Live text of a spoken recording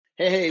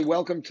Hey,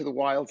 welcome to the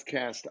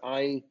Wildcast.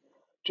 I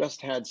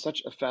just had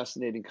such a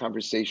fascinating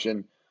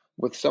conversation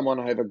with someone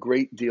I have a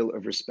great deal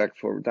of respect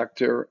for,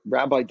 Dr.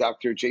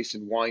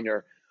 Jason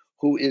Weiner,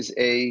 who is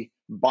a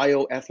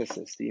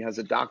bioethicist. He has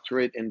a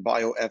doctorate in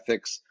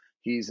bioethics.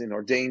 He's an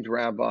ordained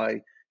rabbi.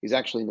 He's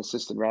actually an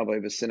assistant rabbi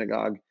of a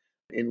synagogue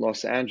in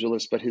Los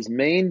Angeles, but his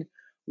main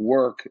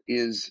work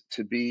is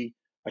to be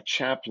a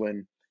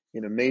chaplain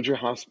in a major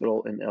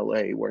hospital in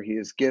LA, where he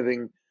is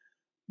giving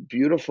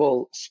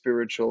beautiful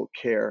spiritual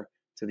care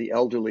to the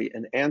elderly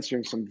and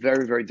answering some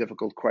very, very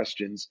difficult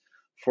questions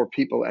for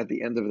people at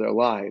the end of their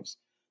lives.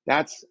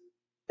 That's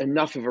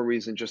enough of a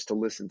reason just to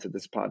listen to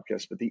this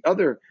podcast. But the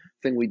other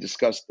thing we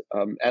discussed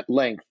at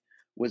length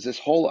was this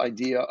whole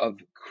idea of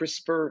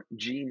CRISPR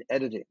gene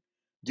editing.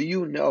 Do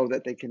you know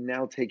that they can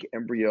now take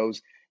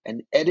embryos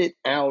and edit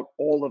out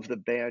all of the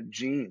bad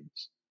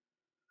genes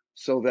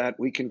so that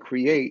we can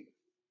create,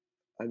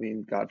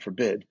 God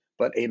forbid,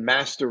 but a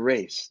master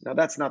race? Now,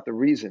 that's not the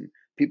reason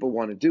people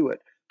want to do it.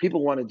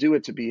 People want to do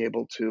it to be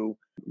able to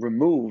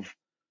remove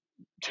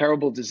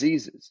terrible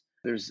diseases.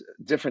 There's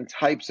different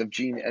types of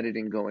gene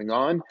editing going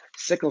on.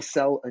 Sickle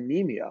cell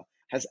anemia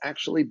has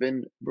actually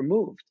been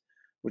removed,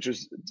 which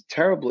is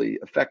terribly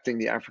affecting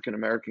the African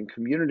American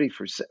community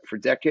for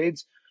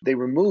decades. They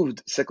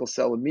removed sickle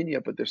cell anemia,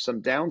 but there's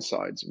some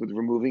downsides with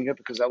removing it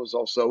because that was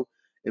also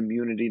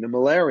immunity to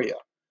malaria.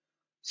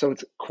 So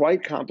it's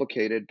quite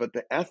complicated, but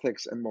the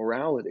ethics and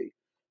morality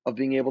of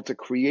being able to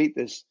create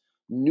this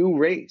new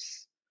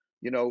race,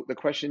 the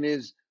question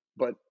is,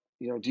 but,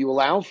 do you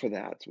allow for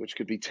that, which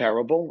could be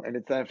terrible, and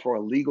it's therefore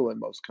illegal in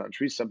most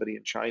countries. Somebody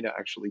in China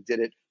actually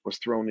did it, was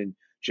thrown in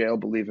jail,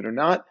 believe it or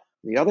not.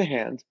 On the other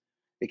hand,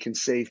 it can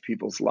save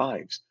people's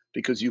lives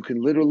because you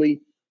can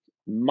literally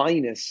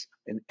minus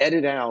and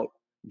edit out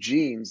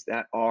genes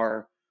that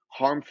are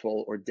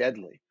harmful or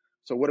deadly.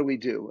 So what do we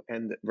do?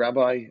 And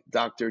Rabbi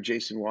Dr.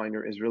 Jason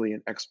Weiner is really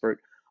an expert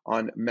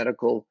on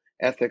medical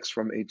ethics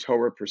from a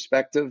Torah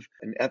perspective,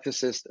 an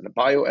ethicist and a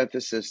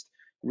bioethicist.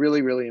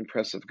 Really, really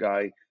impressive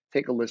guy.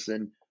 Take a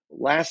listen.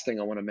 Last thing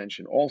I want to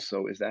mention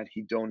also is that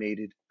he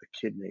donated a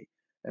kidney,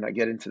 and I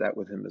get into that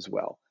with him as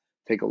well.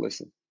 Take a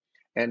listen.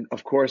 And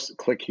of course,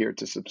 click here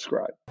to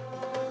subscribe.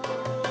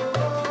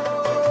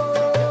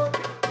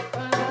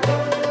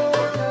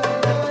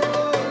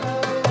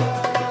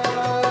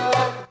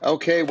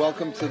 Okay,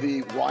 welcome to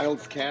the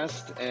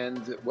Wildcast,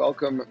 and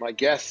welcome my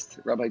guest,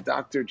 Rabbi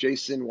Dr.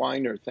 Jason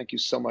Weiner. Thank you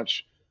so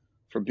much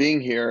for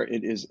being here.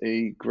 It is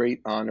a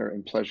great honor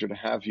and pleasure to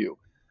have you.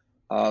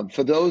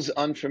 For those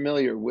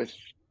unfamiliar with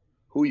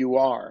who you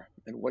are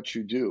and what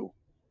you do,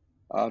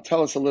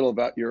 tell us a little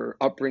about your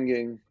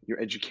upbringing, your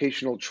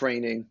educational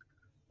training,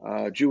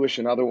 Jewish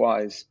and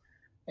otherwise,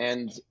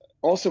 and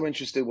also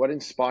interested what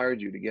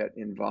inspired you to get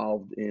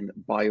involved in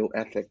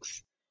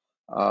bioethics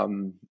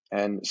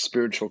and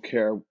spiritual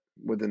care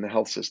within the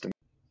health system.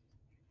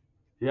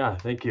 Yeah,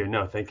 thank you.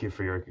 No, thank you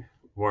for your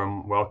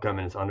warm welcome,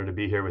 and it's an honor to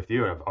be here with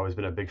you. And I've always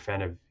been a big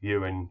fan of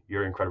you and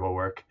your incredible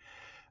work.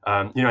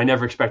 I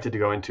never expected to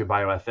go into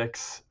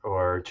bioethics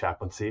or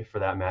chaplaincy for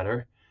that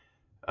matter.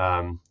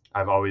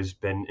 I've always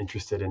been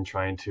interested in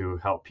trying to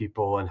help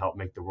people and help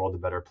make the world a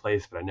better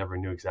place, but I never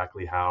knew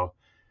exactly how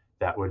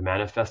that would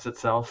manifest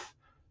itself.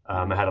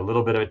 I had a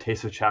little bit of a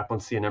taste of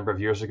chaplaincy a number of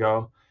years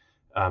ago.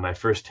 My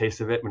first taste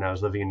of it when I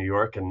was living in New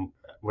York, and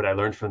what I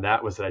learned from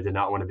that was that I did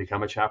not want to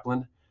become a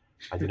chaplain.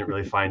 I didn't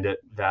really find it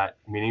that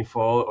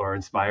meaningful or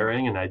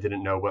inspiring, and I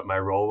didn't know what my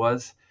role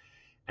was.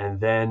 And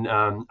then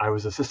I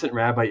was assistant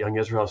rabbi at Young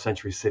Israel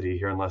Century City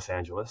here in Los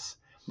Angeles.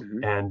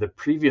 Mm-hmm. And the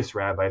previous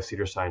rabbi of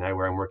Cedar Sinai,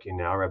 where I'm working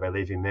now, Rabbi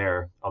Levi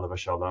Meir, Alav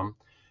Shalom,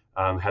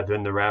 had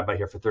been the rabbi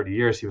here for 30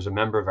 years. He was a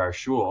member of our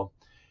shul,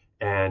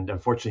 and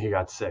unfortunately he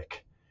got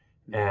sick.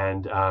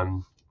 And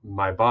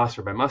my boss,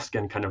 Rabbi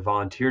Muskin, kind of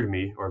volunteered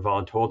me, or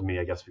voluntold me,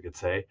 I guess we could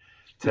say,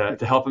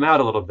 to help him out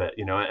a little bit,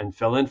 and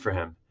fill in for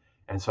him.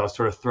 And so I was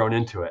sort of thrown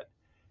into it.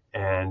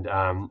 And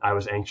I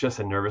was anxious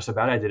and nervous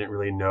about it. I didn't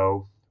really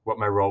know what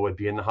my role would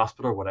be in the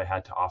hospital, what I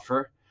had to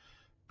offer.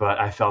 But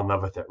I fell in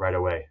love with it right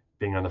away,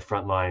 being on the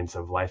front lines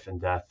of life and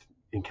death,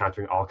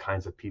 encountering all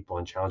kinds of people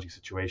in challenging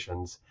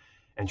situations,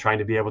 and trying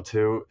to be able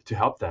to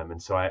help them.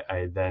 And so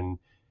I then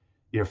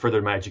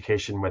furthered my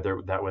education,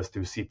 whether that was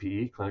through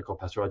CPE, clinical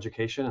pastoral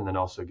education, and then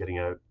also getting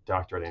a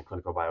doctorate in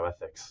clinical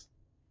bioethics.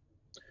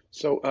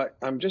 So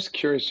I'm just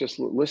curious, just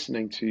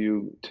listening to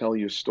you tell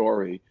your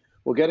story.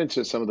 We'll get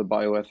into some of the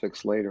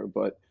bioethics later,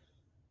 but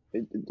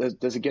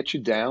does it get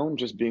you down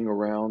just being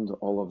around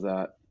all of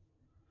that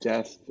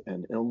death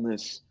and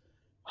illness,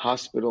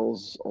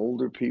 hospitals,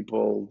 older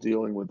people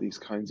dealing with these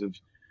kinds of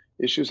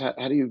issues? How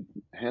do you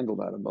handle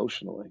that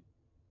emotionally?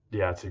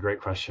 Yeah, it's a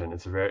great question.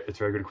 It's a very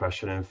good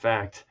question. And in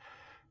fact,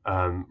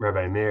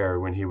 Rabbi Meir,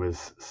 when he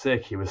was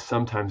sick, he was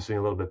sometimes doing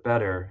a little bit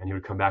better, and he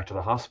would come back to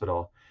the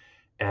hospital,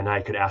 and I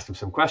could ask him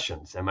some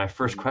questions. And my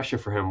first question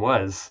for him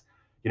was,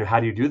 how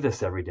do you do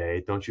this every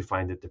day? Don't you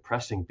find it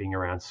depressing being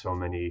around so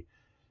many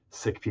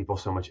sick people,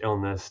 so much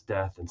illness,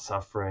 death, and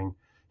suffering?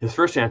 His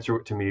first answer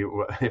to me,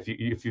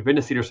 if you've been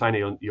to Cedar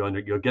Sinai,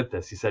 you'll get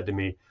this. He said to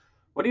me,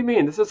 What do you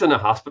mean? This isn't a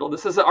hospital.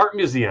 This is an art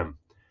museum,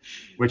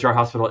 which our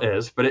hospital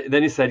is. But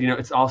then he said,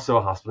 it's also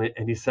a hospital.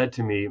 And he said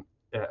to me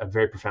a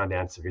very profound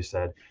answer. He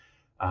said,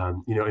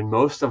 in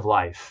most of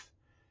life,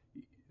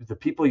 the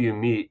people you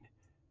meet,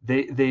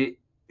 they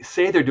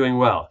say they're doing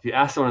well. If you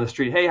ask someone on the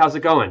street, hey, how's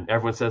it going?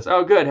 Everyone says,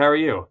 oh, good. How are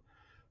you?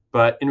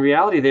 But in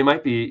reality, they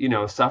might be,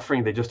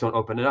 suffering. They just don't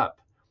open it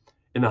up.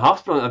 In the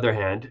hospital, on the other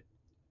hand,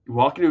 you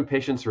walk into a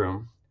patient's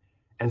room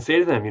and say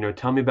to them,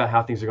 tell me about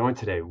how things are going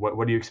today.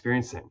 What are you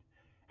experiencing?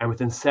 And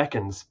within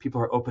seconds,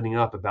 people are opening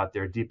up about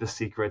their deepest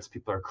secrets.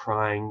 People are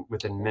crying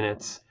within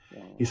minutes.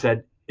 He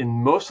said, in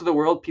most of the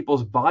world,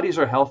 people's bodies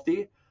are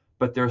healthy,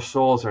 but their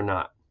souls are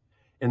not.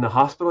 In the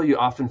hospital, you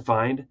often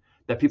find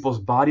that people's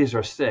bodies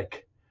are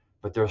sick,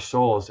 but their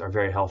souls are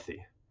very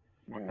healthy.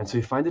 Wow. And so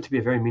you find it to be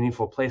a very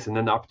meaningful place. And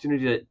then the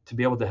opportunity to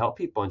be able to help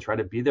people and try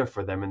to be there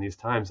for them in these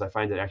times, I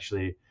find it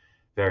actually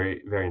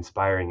very, very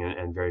inspiring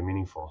and very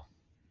meaningful.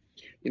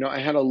 I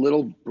had a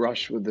little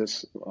brush with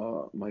this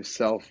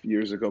myself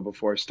years ago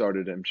before I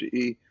started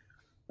MGE.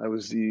 I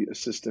was the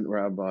assistant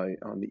rabbi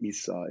on the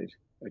east side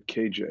at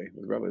KJ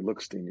with Rabbi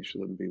Lookstein, you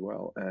should live and be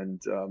well.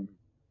 And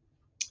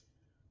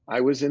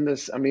I was in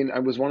this, I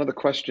was one of the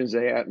questions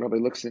Rabbi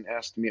Lookstein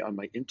asked me on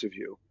my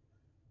interview,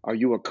 are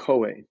you a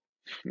Kohen?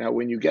 Now,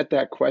 when you get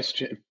that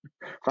question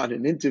on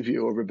an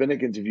interview, a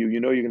rabbinic interview,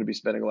 you're going to be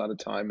spending a lot of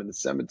time in the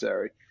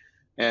cemetery.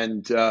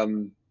 And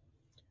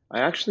I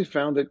actually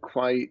found it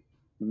quite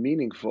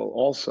meaningful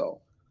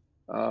also.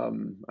 I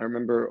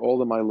remember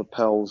all of my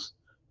lapels,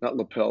 not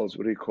lapels,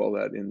 what do you call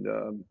that,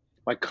 in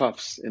my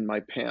cuffs in my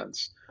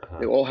pants.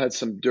 They all had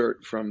some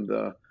dirt from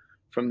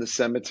the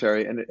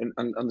cemetery. And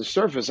on the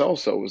surface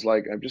also, it was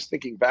like, I'm just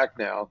thinking back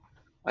now,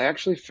 I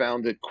actually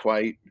found it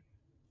quite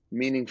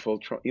meaningful,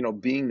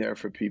 being there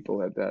for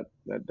people at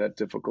that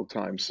difficult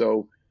time.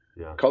 So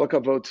kol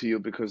hakavod to you,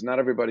 because not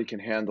everybody can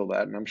handle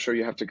that. And I'm sure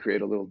you have to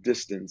create a little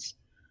distance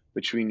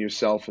between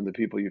yourself and the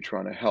people you're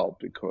trying to help,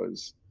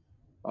 because,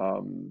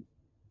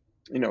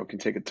 it can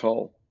take a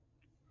toll.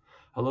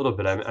 A little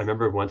bit. I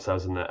remember once I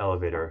was in the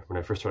elevator when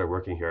I first started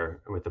working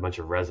here with a bunch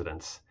of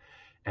residents,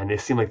 and they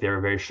seemed like they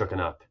were very shooken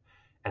up.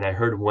 And I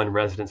heard one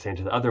resident saying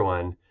to the other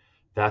one,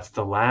 that's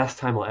the last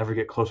time I'll ever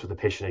get close with a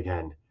patient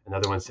again.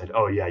 Another one said,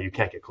 oh yeah, you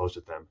can't get close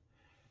with them.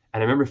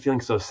 And I remember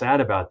feeling so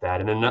sad about that.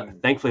 And then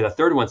thankfully the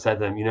third one said to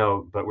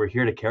them, but we're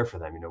here to care for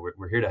them.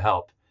 We're here to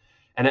help.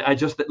 And I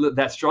just,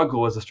 that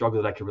struggle was a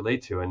struggle that I could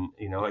relate to. And,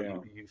 you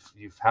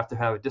have to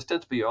have a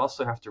distance, but you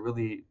also have to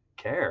really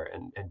care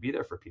and be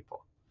there for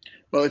people.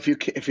 Well, if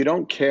you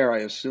don't care, I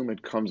assume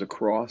it comes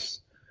across,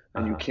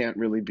 and you can't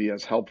really be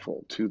as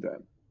helpful to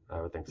them.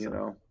 I would think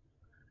so.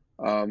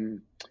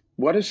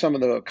 What are some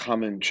of the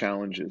common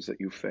challenges that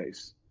you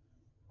face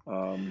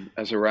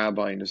as a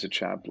rabbi and as a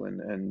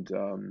chaplain,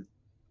 and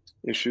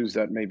issues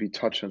that maybe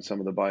touch on some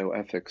of the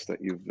bioethics that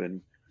you've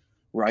been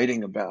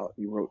writing about?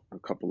 You wrote a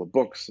couple of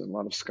books and a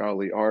lot of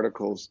scholarly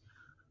articles.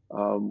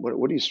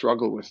 What do you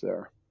struggle with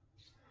there?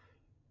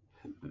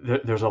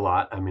 There's a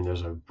lot.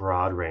 There's a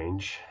broad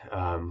range.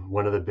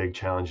 One of the big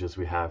challenges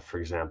we have, for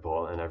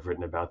example, and I've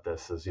written about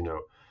this, is,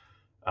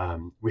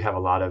 we have a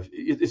lot of,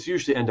 it's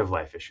usually end of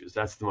life issues.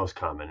 That's the most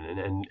common.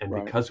 And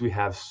right. Because we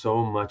have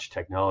so much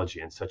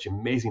technology and such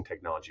amazing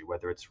technology,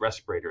 whether it's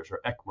respirators or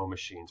ECMO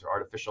machines or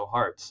artificial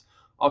hearts,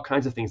 all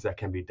kinds of things that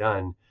can be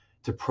done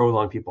to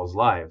prolong people's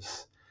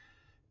lives.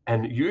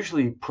 And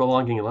usually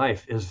prolonging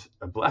life is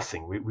a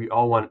blessing. We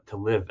all want to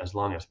live as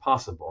long as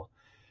possible.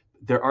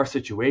 There are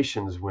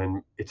situations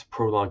when it's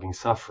prolonging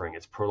suffering,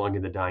 it's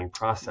prolonging the dying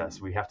process.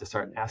 We have to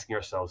start asking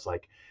ourselves,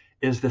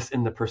 is this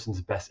in the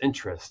person's best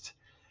interest?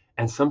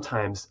 And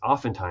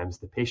oftentimes,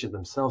 the patient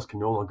themselves can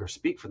no longer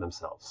speak for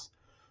themselves.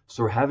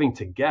 So we're having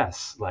to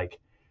guess,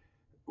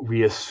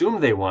 we assume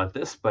they want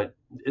this, but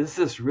is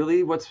this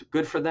really what's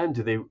good for them?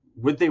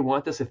 Would they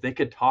want this? If they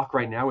could talk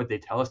right now, would they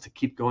tell us to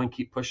keep going,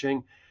 keep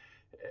pushing?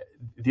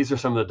 These are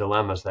some of the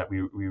dilemmas that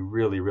we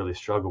really, really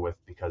struggle with,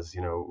 because,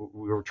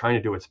 we're trying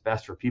to do what's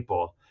best for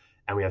people,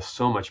 and we have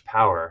so much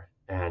power.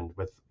 And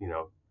with,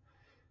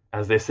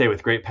 as they say,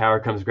 with great power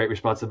comes great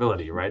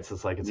responsibility, right? So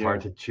it's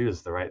hard to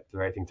choose the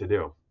right thing to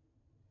do.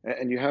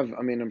 And you have,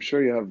 I'm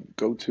sure you have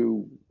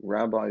go-to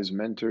rabbis,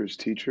 mentors,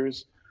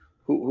 teachers.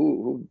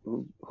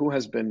 Who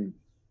has been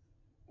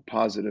a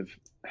positive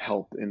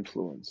help,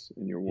 influence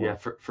in your work?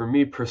 Yeah, for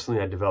me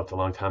personally, I developed a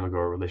long time ago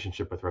a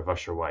relationship with Rav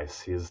Weiner.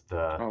 He's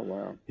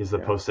the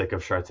posek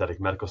of Shar Tzedek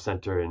Medical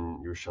Center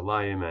in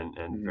Yerushalayim,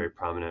 and very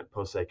prominent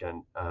posek.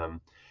 And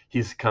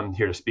he's come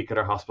here to speak at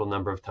our hospital a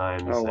number of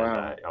times. And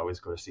I always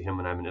go to see him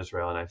when I'm in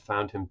Israel. And I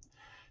found him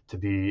to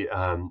be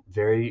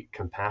very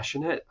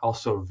compassionate,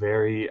 also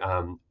very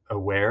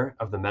aware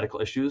of the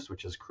medical issues,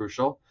 which is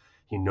crucial.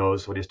 He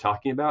knows what he's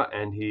talking about,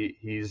 and he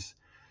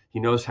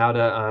knows how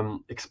to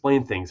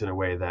explain things in a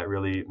way that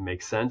really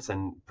makes sense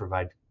and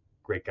provide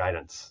great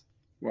guidance.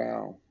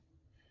 Wow.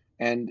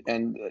 And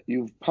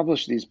you've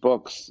published these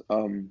books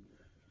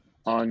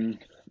on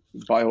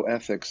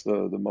bioethics,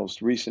 the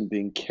most recent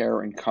being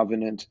Care and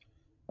Covenant,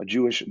 a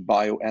Jewish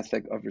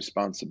bioethic of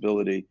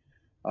responsibility.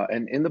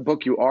 And in the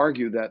book, you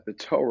argue that the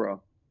Torah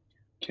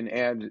can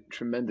add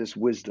tremendous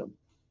wisdom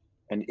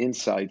and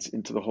insights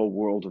into the whole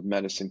world of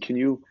medicine. Can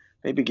you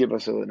maybe give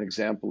us an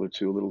example or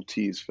two, a little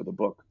tease for the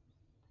book?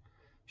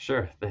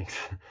 Sure, thanks.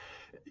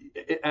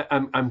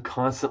 I'm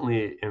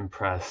constantly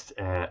impressed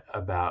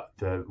about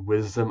the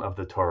wisdom of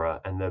the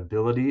Torah and the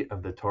ability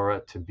of the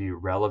Torah to be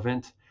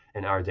relevant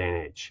in our day and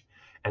age,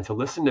 and to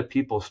listen to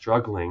people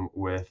struggling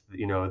with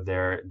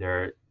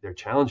their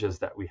challenges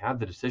that we have,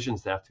 the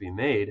decisions that have to be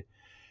made,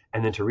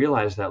 and then to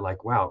realize that,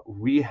 like, wow,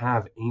 we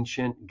have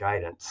ancient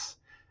guidance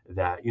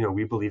that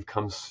we believe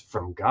comes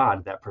from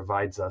God that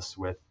provides us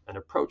with an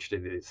approach to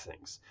these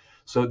things.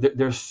 So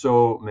there's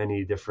so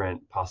many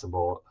different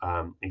possible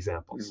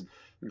examples.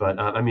 Mm-hmm. But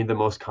I mean, the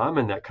most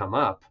common that come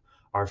up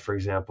are, for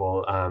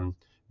example,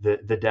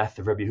 the death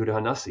of Rabbi Yehuda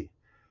HaNasi.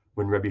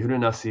 When Rabbi Yehuda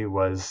HaNasi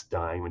was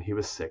dying, when he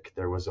was sick,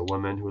 there was a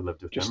woman who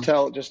lived with him.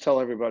 Just tell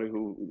everybody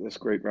who this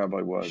great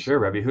rabbi was. Sure,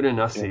 Rabbi Yehuda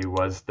HaNasi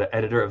was the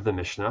editor of the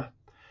Mishnah,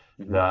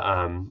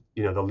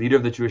 the leader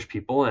of the Jewish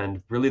people,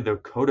 and really the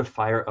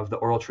codifier of the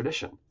oral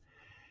tradition.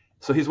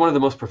 So he's one of the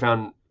most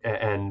profound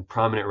and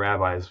prominent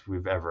rabbis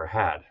we've ever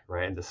had,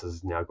 right? And this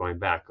is now going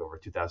back over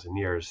 2,000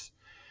 years.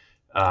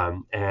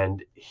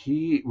 And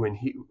when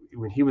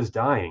he was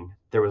dying,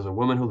 there was a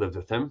woman who lived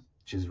with him.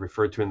 She's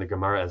referred to in the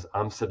Gemara as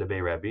Amsa de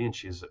Bei Rebbe, and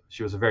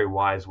she was a very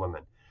wise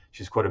woman.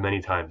 She's quoted many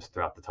times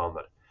throughout the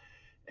Talmud.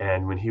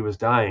 And when he was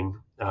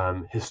dying,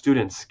 his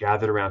students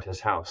gathered around his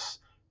house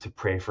to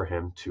pray for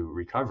him to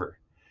recover.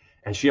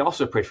 And she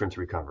also prayed for him to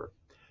recover.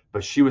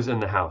 But she was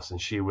in the house,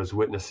 and she was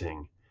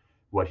witnessing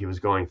what he was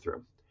going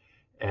through.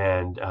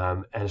 And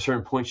at a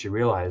certain point, she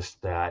realized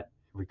that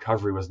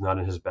recovery was not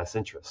in his best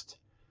interest.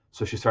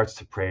 So she starts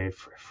to pray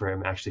for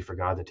him, actually for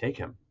God to take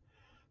him.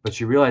 But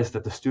she realized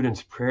that the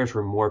students' prayers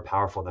were more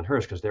powerful than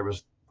hers, because there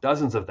was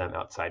dozens of them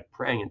outside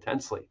praying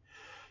intensely.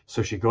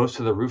 So she goes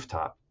to the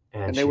rooftop,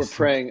 and they were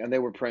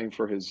praying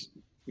for his,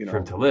 for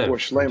him to live,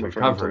 for him to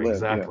recover.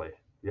 Exactly.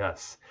 Yeah.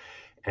 Yes.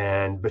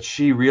 But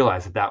she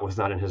realized that was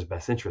not in his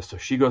best interest. So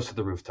she goes to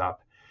the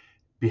rooftop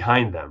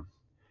behind them,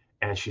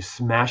 and she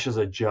smashes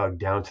a jug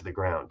down to the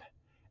ground,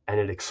 and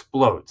it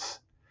explodes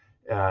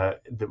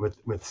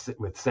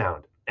with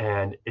sound,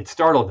 and it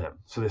startled them.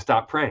 So they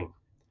stopped praying.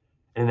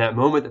 And in that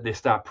moment that they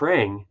stopped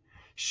praying,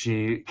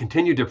 she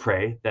continued to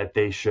pray that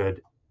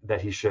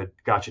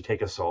God should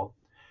take his soul,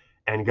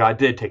 and God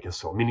did take his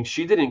soul. Meaning,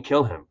 she didn't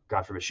kill him.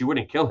 God forbid, she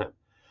wouldn't kill him,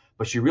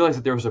 but she realized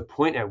that there was a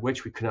point at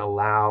which we could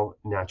allow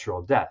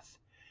natural death.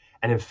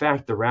 And in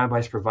fact, the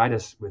rabbis provide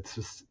us with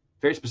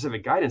very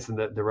specific guidance, and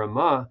the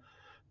Ramah,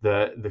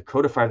 the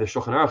codifier of the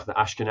Shulchan Aruch, the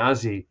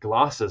Ashkenazi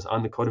glosses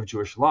on the Code of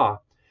Jewish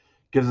Law,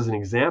 gives us an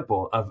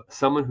example of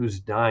someone who's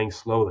dying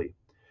slowly,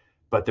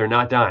 but they're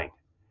not dying.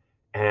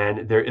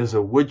 And there is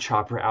a wood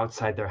chopper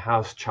outside their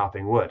house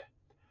chopping wood.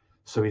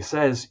 So he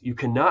says, you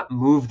cannot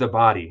move the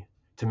body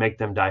to make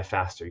them die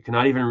faster. You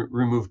cannot even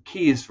remove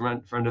keys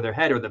from under their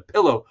head or the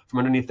pillow from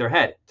underneath their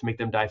head to make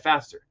them die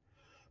faster.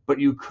 But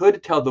you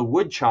could tell the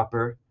wood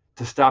chopper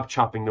to stop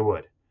chopping the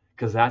wood,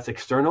 because that's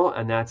external,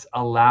 and that's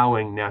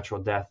allowing natural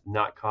death,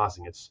 not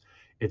causing.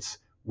 It's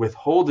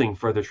withholding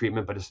further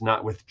treatment, but it's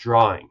not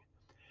withdrawing.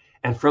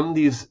 And from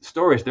these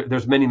stories,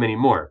 there's many, many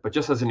more. But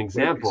just as an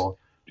example,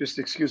 just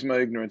excuse my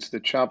ignorance, the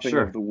chopping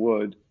Sure. of the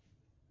wood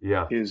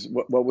is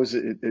what was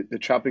it? The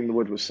chopping the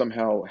wood was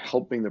somehow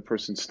helping the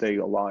person stay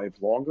alive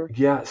longer?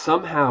 Yeah,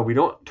 somehow. We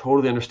don't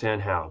totally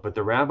understand how, but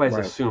the rabbis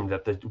assumed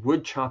that the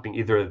wood chopping,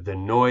 either the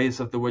noise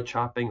of the wood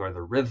chopping or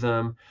the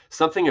rhythm,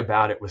 something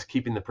about it was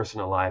keeping the person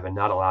alive and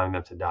not allowing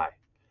them to die.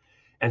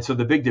 And so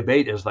the big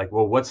debate is like,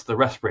 well, what's the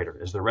respirator?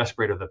 Is the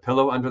respirator the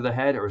pillow under the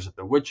head, or is it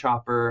the wood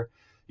chopper?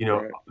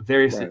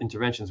 Various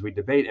interventions we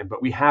debate,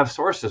 but we have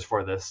sources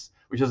for this,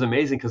 which is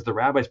amazing, because the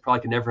rabbis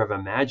probably could never have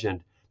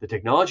imagined the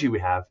technology we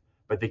have,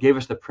 but they gave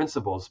us the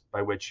principles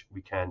by which we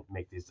can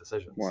make these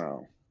decisions.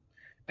 Wow.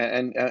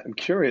 And I'm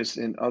curious,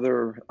 in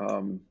other,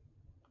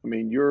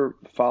 you're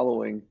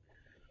following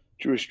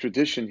Jewish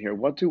tradition here.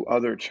 What do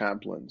other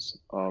chaplains,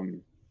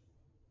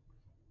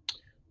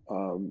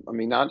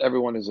 not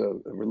everyone is a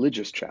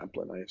religious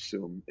chaplain, I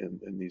assume,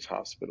 in these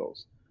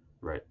hospitals.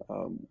 Right.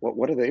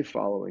 What are they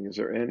following? Is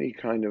there any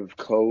kind of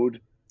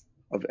code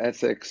of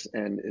ethics,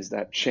 and is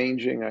that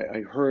changing?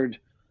 I heard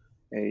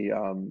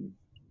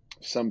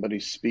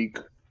somebody speak,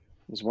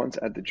 was once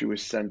at the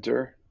Jewish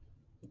Center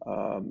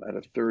at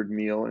a third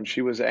meal, and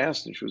she was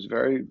asked, and she was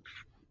very,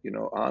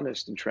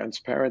 honest and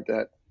transparent,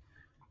 that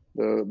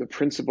the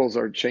principles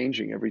are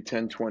changing every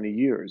 10, 20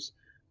 years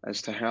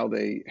as to how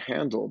they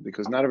handle,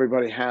 because not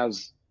everybody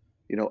has,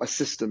 a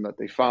system that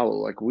they follow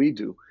like we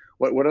do.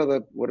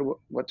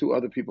 What do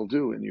other people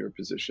do in your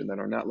position that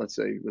are not, let's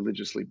say,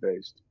 religiously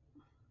based?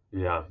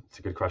 Yeah, it's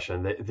a good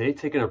question. They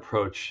take an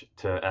approach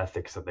to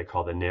ethics that they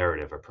call the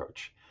narrative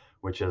approach,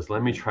 which is,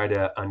 let me try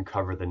to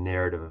uncover the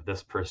narrative of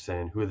this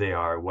person, who they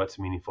are, what's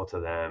meaningful to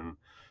them,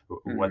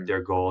 what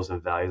their goals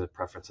and values and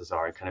preferences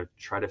are, and kind of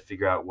try to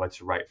figure out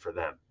what's right for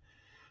them.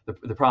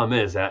 The problem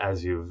is that,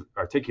 as you've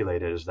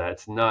articulated, is that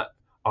it's not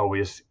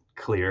always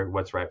clear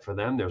what's right for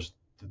them. There's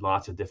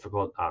lots of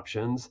difficult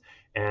options.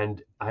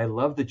 And I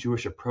love the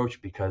Jewish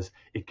approach because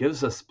it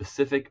gives us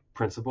specific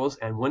principles,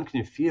 and one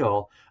can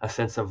feel a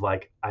sense of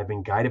like, I've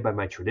been guided by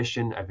my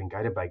tradition, I've been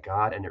guided by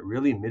God, and it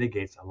really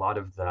mitigates a lot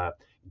of the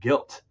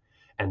guilt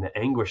and the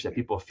anguish that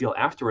people feel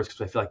afterwards,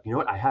 because I feel like, you know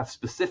what, I have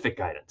specific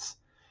guidance.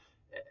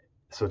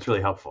 So it's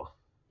really helpful.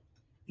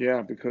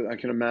 Yeah, because I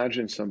can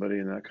imagine somebody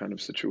in that kind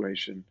of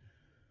situation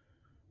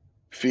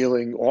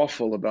feeling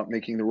awful about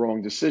making the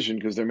wrong decision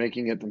because they're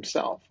making it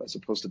themselves as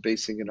opposed to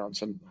basing it on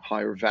some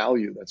higher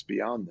value that's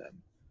beyond them.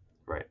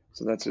 Right.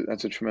 So that's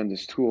a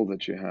tremendous tool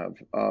that you have.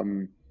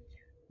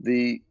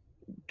 The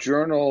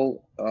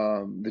journal,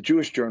 the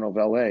Jewish Journal of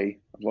LA,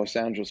 of Los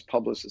Angeles,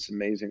 published this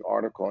amazing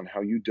article on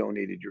how you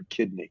donated your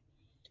kidney.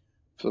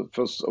 So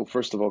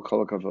first of all,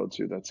 kol hakavod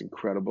to you. That's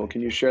incredible.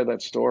 Can you share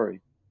that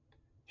story?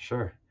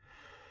 Sure.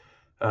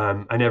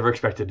 I never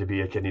expected to be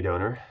a kidney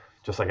donor,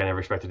 just like I never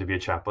expected to be a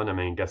chaplain. I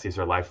mean, I guess these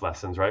are life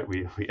lessons, right?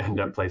 We end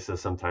up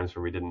places sometimes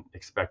where we didn't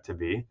expect to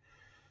be.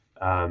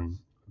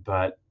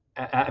 But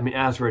I mean,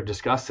 as we're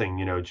discussing,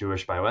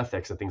 Jewish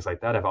bioethics and things like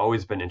that, I've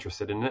always been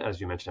interested in it.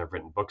 As you mentioned, I've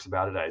written books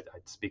about it. I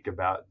speak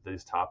about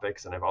these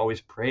topics, and I've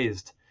always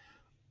praised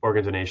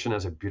organ donation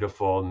as a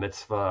beautiful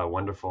mitzvah, a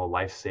wonderful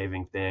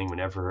life-saving thing.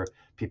 Whenever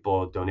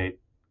people donate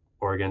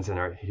organs and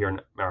are here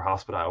in our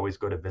hospital, I always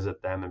go to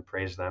visit them and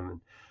praise them.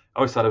 And I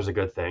always thought it was a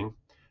good thing.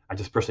 I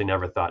just personally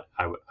never thought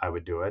I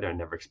would do it. I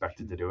never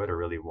expected to do it or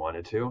really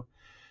wanted to.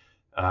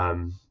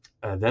 Then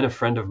a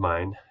friend of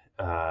mine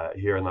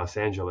here in Los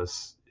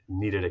Angeles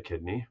needed a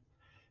kidney,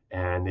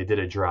 and they did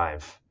a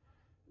drive,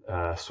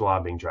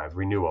 swabbing drive,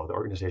 Renewal. The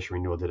organization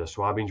Renewal did a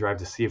swabbing drive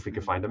to see if we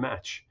could find a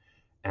match.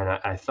 And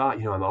I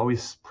thought, I'm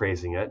always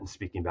praising it and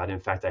speaking about it. In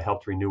fact, I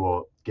helped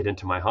Renewal get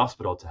into my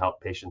hospital to help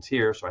patients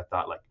here. So I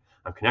thought, like,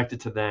 I'm connected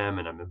to them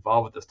and I'm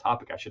involved with this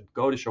topic. I should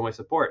go to show my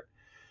support.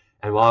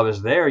 And while I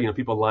was there,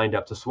 people lined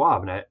up to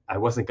swab, and I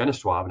wasn't going to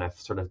swab, and I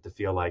sort of had to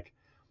feel like,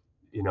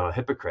 a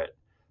hypocrite.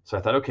 So I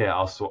thought, okay,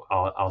 I'll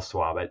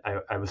swab.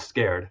 I was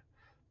scared,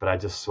 but I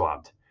just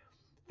swabbed.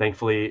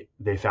 Thankfully,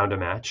 they found a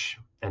match,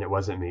 and it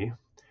wasn't me.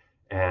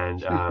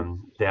 And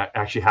that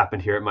actually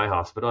happened here at my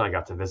hospital. I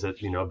got to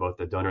visit, both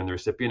the donor and the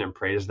recipient and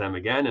praise them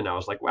again. And I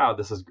was like, wow,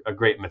 this is a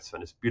great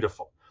mitzvah. It's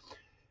beautiful.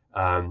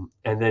 And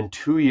then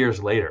 2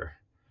 years later,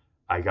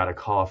 I got a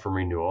call from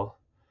Renewal.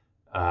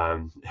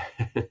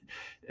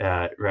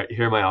 Right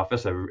here in my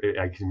office,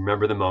 I can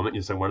remember the moment.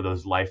 It's like one of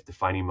those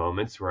life-defining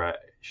moments where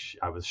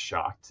I was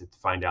shocked to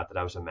find out that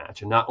I was a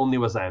match. And not only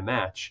was I a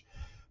match,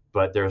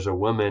 but there's a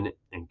woman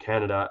in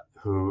Canada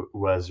who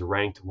was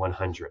ranked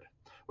 100.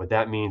 What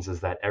that means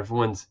is that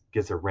everyone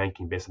gets a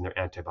ranking based on their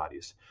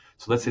antibodies.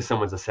 So let's say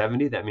someone's a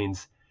 70. That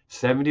means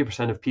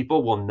 70% of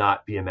people will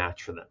not be a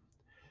match for them.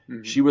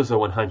 Mm-hmm. She was a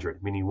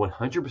 100, meaning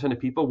 100% of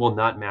people will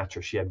not match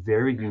her. She had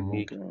very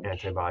unique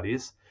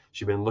antibodies.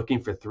 She'd been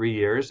looking for 3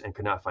 years and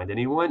could not find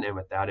anyone, and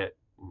without it,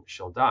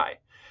 she'll die.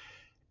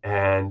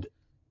 And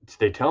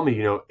they tell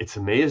me, it's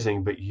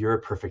amazing, but you're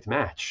a perfect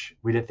match.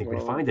 We didn't think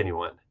we'd find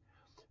anyone.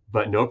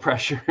 But no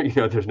pressure,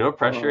 there's no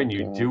pressure, and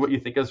you do what you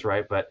think is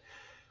right. But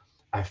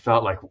I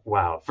felt like,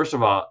 wow, first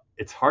of all,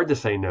 it's hard to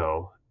say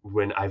no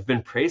when I've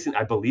been praising,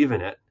 I believe in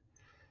it.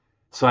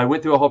 So I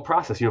went through a whole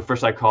process.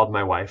 First I called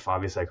my wife.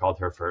 Obviously, I called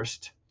her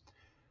first.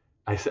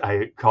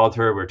 I called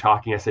her, we're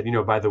talking. I said,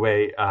 by the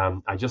way,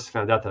 I just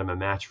found out that I'm a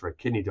match for a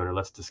kidney donor.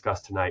 Let's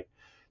discuss tonight.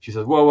 She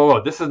says, whoa.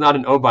 This is not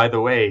an, oh, by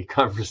the way,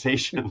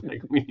 conversation.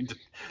 Like,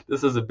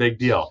 this is a big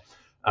deal.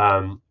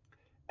 And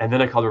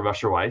then I called Rabbi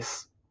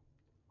Weiss.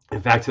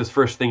 In fact, his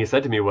first thing he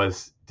said to me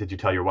was, did you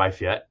tell your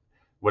wife yet?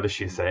 What does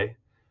she say?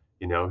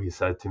 He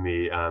said to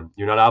me,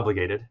 you're not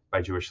obligated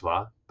by Jewish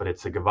law, but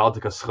it's a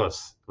gewaltige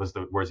schus, was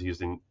the words he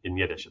used in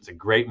Yiddish. It's a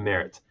great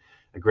merit,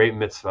 a great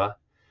mitzvah.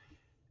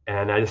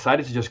 And I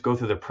decided to just go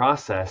through the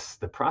process.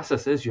 The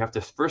process is you have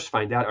to first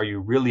find out, are you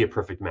really a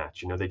perfect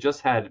match? They just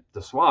had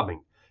the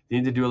swabbing. They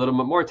need to do a little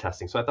bit more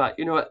testing. So I thought,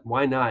 what,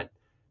 why not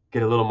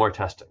get a little more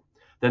testing?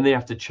 Then they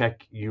have to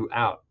check you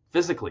out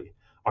physically.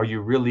 Are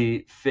you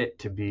really fit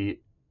to be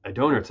a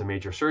donor? It's a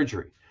major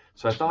surgery.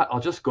 So I thought I'll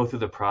just go through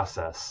the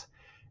process.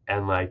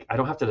 And I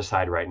don't have to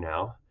decide right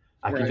now.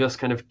 I can just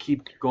kind of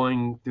keep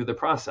going through the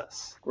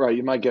process. Right.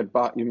 You might get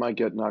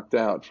knocked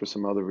out for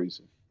some other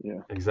reason.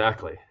 Yeah.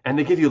 Exactly. And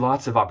they give you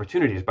lots of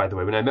opportunities, by the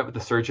way. When I met with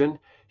the surgeon,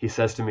 he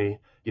says to me,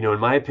 in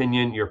my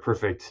opinion, you're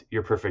perfect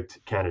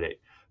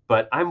candidate.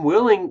 But I'm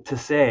willing to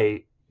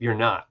say you're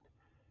not.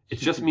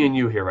 It's just me and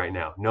you here right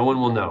now. No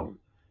one will know.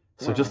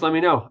 So just let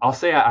me know. I'll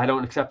say I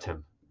don't accept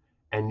him.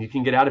 And you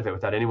can get out of it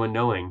without anyone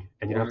knowing,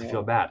 and you don't have to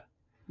feel bad.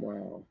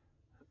 Wow.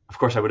 Of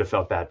course, I would have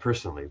felt bad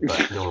personally,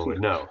 but no one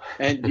would know.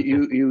 And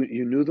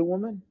you knew the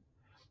woman?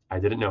 I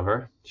didn't know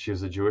her. She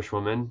was a Jewish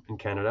woman in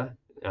Canada,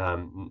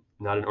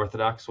 not an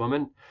Orthodox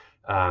woman,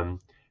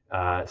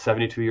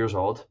 72 years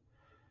old.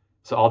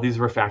 So all these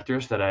were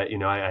factors that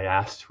I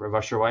asked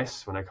Rabbi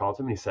Weiss when I called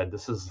him. And he said,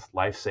 "This is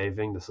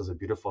life-saving. This is a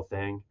beautiful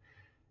thing.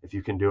 If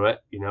you can do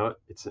it,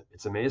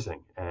 it's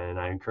amazing. And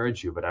I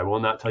encourage you, but I will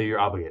not tell you you're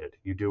obligated.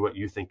 You do what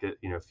you think.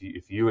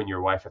 If you and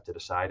your wife have to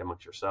decide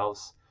amongst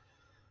yourselves."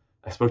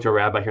 I spoke to a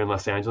rabbi here in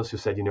Los Angeles who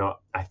said,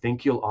 I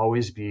think you'll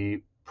always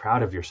be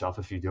proud of yourself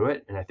if you do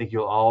it. And I think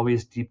you'll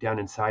always deep down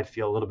inside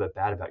feel a little bit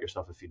bad about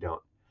yourself if you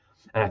don't.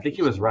 And I think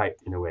he was Interesting. right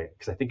in a way,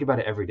 because I think about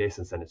it every day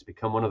since then. It's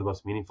become one of the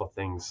most meaningful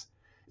things.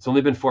 It's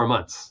only been 4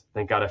 months.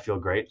 Thank God I feel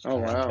great. Oh,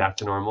 I'm wow. back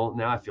to normal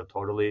now. I feel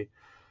totally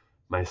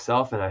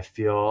myself, and it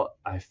feels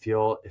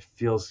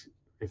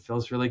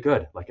really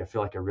good. Like I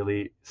feel like I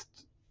really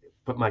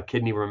put my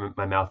kidney where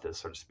my mouth is,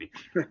 so to speak.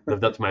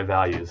 Lived up to my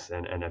values,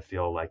 and I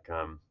feel like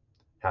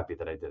happy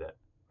that I did it.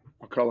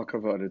 Kol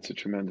hakavod, it's a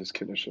tremendous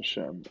Kiddush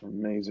Hashem,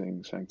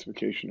 amazing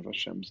sanctification of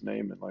Hashem's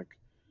name, and like,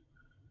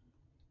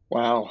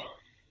 wow,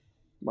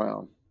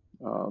 wow.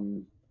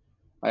 Um,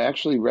 I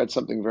actually read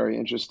something very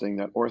interesting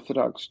that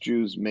Orthodox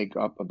Jews make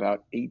up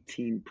about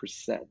 18%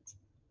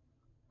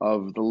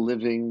 of the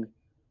living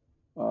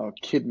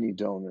kidney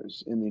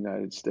donors in the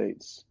United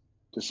States,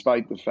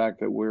 despite the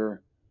fact that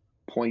we're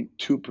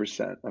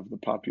 0.2% of the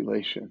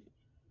population.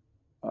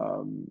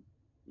 Um,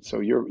 so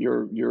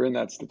you're in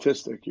that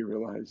statistic, you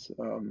realize.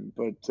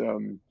 But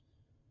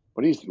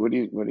what do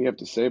you have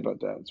to say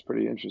about that? It's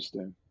pretty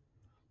interesting.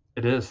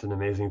 It is an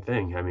amazing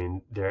thing. I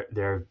mean,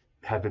 there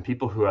have been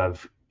people who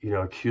have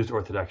accused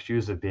Orthodox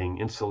Jews of being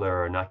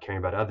insular or not caring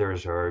about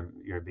others, or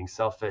being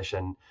selfish.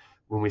 And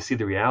when we see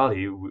the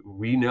reality,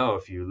 we know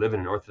if you live in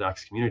an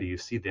Orthodox community, you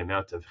see the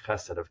amount of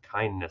chesed, of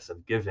kindness,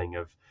 of giving,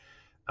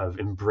 of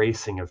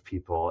embracing of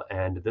people.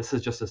 And this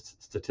is just a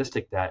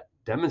statistic that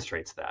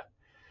demonstrates that,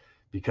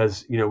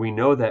 because we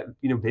know that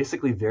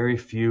basically very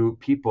few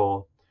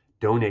people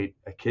donate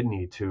a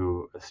kidney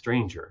to a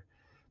stranger,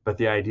 but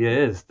the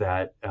idea is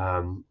that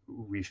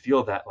we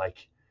feel that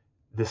like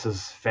this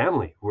is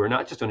family. We're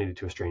not just donating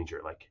to a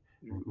stranger. Like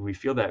we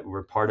feel that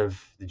we're part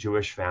of the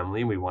Jewish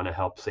family. We want to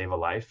help save a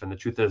life, and the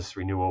truth is,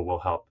 renewal will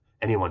help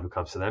anyone who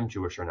comes to them,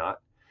 Jewish or not.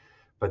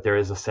 But there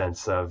is a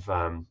sense of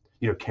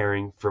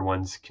caring for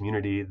one's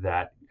community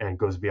that and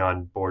goes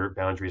beyond border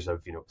boundaries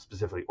of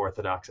specifically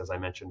Orthodox, as I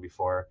mentioned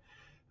before.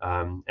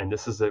 And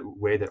this is a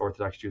way that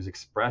Orthodox Jews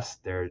express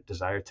their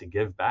desire to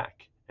give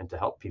back and to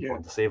help people Yeah,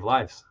 and to save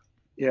lives.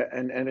 yeah,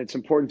 and it's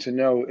important to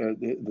know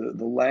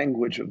the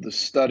language of the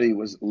study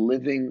was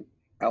living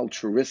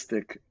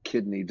altruistic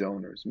kidney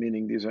donors,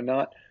 meaning these are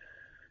not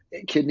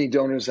kidney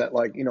donors that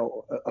like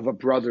of a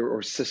brother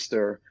or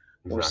sister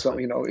or some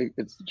Exactly.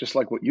 it's just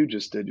like what you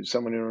just did,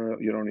 someone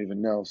you don't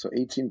even know. So Right.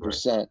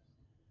 18%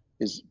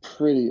 is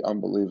pretty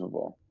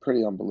unbelievable.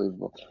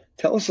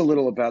 Tell us a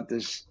little about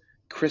this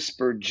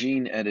CRISPR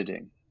gene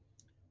editing.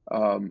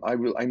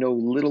 I know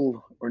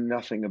little or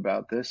nothing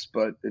about this,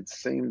 but it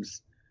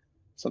seems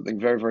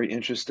something very, very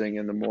interesting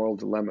in the moral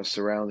dilemma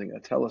surrounding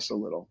it. Tell us a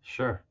little.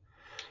 Sure.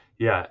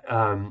 Yeah.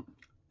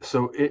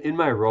 So in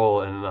my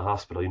role in the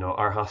hospital,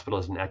 our hospital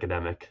is an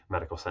academic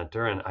medical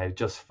center, and I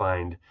just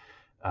find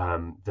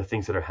the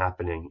things that are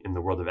happening in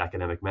the world of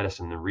academic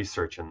medicine and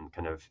research and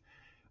kind of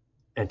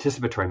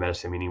anticipatory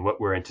medicine, meaning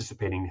what we're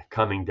anticipating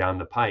coming down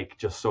the pike,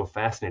 just so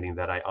fascinating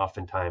that I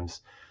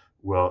oftentimes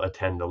will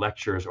attend the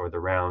lectures or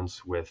the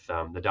rounds with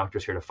the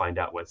doctors here to find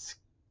out what's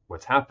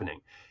happening.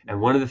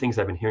 And one of the things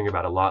I've been hearing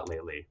about a lot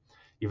lately,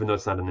 even though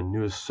it's not in the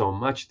news so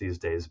much these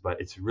days,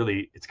 but it's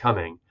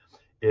coming,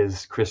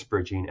 is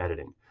CRISPR gene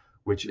editing,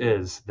 which Mm,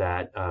 is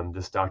that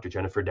this Dr.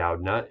 Jennifer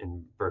Doudna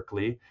in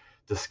Berkeley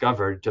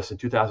discovered just in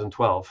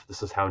 2012,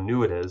 this is how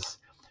new it is,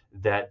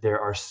 that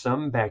there are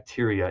some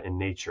bacteria in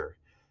nature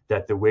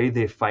that the way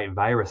they fight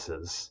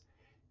viruses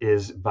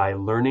is by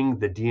learning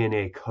the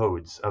DNA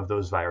codes of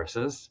those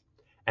viruses.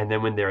 And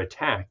then when they're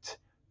attacked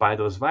by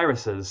those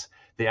viruses,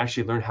 they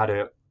actually learn how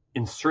to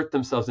insert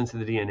themselves into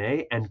the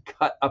DNA and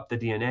cut up the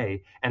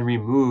DNA and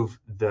remove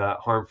the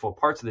harmful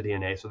parts of the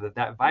DNA so that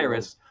that really?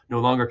 virus no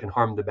longer can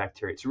harm the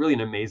bacteria. It's really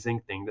an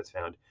amazing thing that's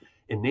found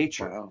in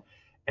nature. Wow.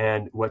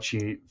 And what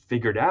she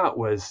figured out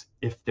was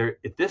if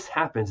this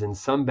happens in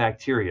some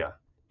bacteria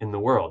in the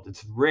world,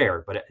 it's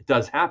rare, but it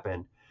does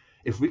happen.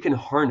 If we can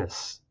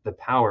harness the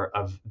power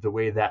of the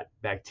way that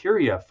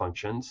bacteria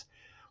functions,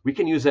 we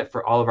can use it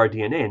for all of our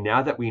DNA. And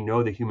now that we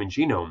know the human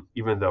genome,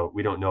 even though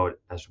we don't know it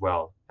as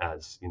well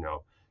as,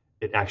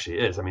 it actually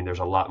is. I mean, there's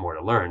a lot more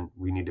to learn.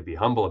 We need to be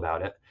humble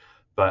about it.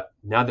 But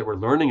now that we're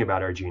learning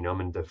about our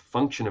genome and the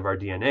function of our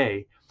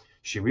DNA,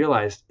 she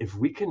realized if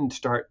we can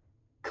start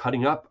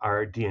cutting up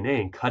our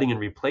DNA and cutting and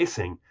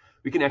replacing,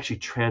 we can actually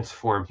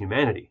transform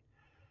humanity.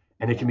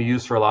 And it can be Wow.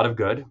 used for a lot of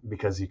good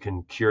because you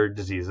can cure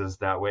diseases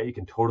that way. You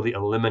can totally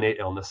eliminate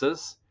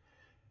illnesses.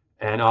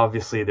 And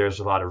obviously, there's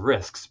a lot of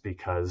risks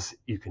because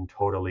you can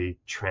totally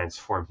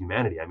transform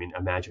humanity. I mean,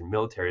 imagine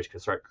militaries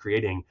could start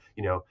creating,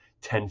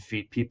 10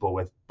 feet people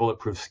with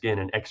bulletproof skin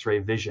and x-ray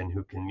vision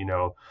who can,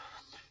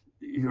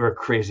 who are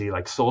crazy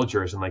like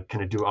soldiers and like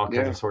kind of do all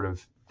kinds Yeah. of sort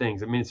of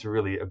things. I mean, it's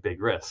really a big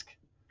risk.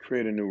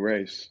 Create a new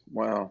race.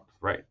 Wow.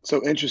 Right.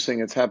 So interesting.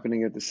 It's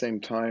happening at the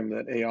same time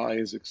that AI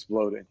is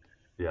exploding,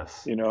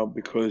 Yes.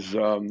 because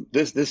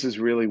this is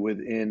really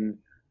within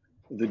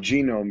the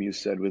genome, you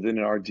said, within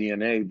our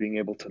DNA, being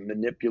able to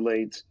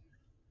manipulate.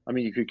 I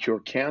mean, you could cure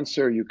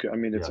cancer. I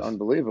mean, it's Yes.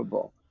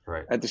 unbelievable.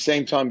 Right. At the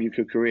same time, you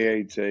could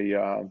create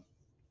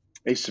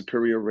a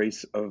superior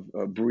race of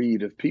a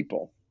breed of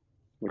people,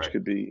 which Right.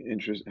 could be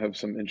have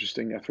some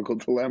interesting ethical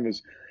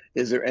dilemmas.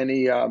 Is there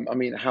any? I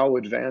mean, how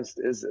advanced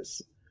is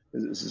this?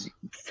 This is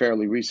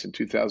fairly recent,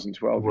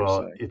 2012. You're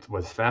Well, saying?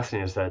 what's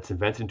fascinating is that it's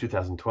invented in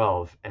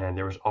 2012, and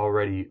there was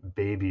already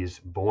babies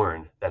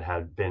born that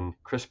had been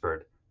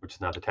CRISPRed, which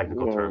is not the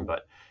technical term, Whoa.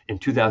 but in Hmm.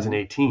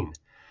 2018.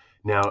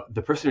 Now,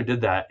 the person who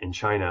did that in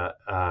China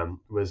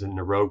was in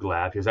a rogue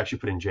lab. He was actually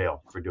put in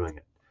jail for doing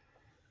it.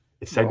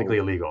 It's technically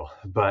Whoa. illegal,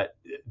 but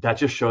that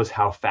just shows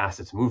how fast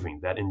it's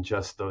moving. That in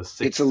just those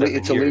 6,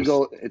 7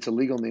 years, It's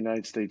illegal in the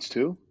United States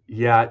too.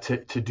 yeah,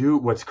 to do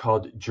what's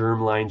called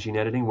germline gene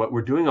editing. What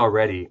we're doing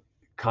already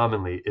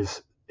commonly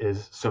is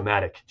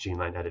somatic gene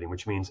line editing,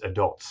 which means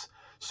adults.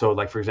 So,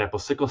 like for example,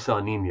 sickle cell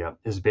anemia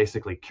is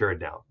basically cured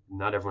now.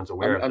 Not everyone's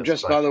aware of I'm this,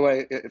 just, by but the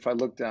way, if I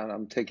look down,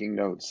 I'm taking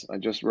notes. I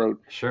just wrote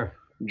sure.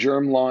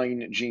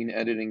 germline gene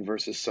editing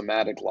versus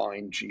somatic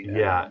line gene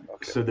Yeah. editing.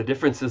 Okay. So the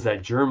difference is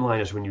that germline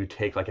is when you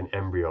take like an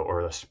embryo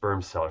or a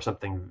sperm cell or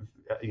something,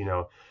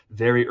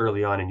 very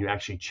early on, and you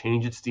actually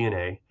change its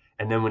DNA,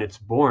 and then when it's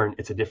born,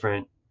 it's a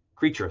different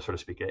creature, so to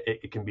speak.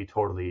 It can be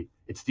totally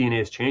its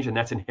DNA is changed, and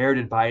that's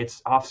inherited by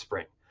its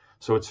offspring,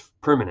 so it's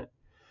permanent.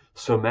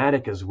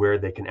 Somatic is where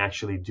they can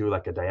actually do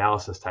like a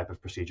dialysis type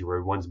of procedure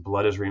where one's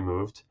blood is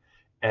removed,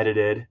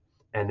 edited,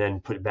 and then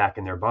put it back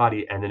in their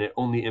body, and then it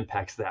only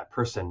impacts that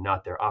person,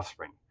 not their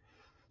offspring.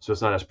 So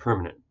it's not as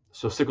permanent.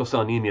 So sickle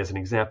cell anemia is an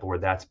example where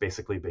that's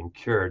basically been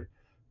cured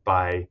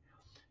by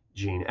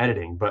gene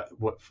editing. But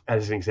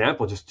as an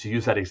example, just to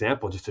use that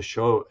example, just to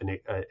show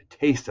a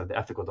taste of the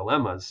ethical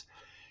dilemmas,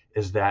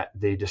 is that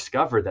they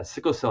discovered that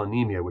sickle cell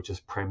anemia, which is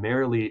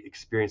primarily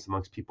experienced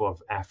amongst people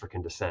of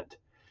African descent,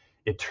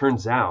 it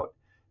turns out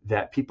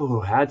that people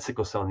who had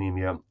sickle cell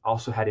anemia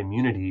also had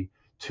immunity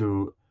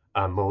to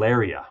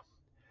malaria.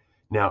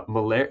 Now,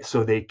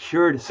 so they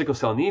cured sickle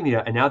cell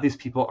anemia, and now these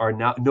people are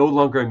now no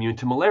longer immune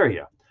to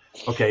malaria.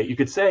 Okay, you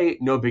could say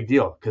no big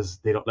deal because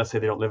they don't. Let's say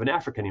they don't live in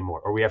Africa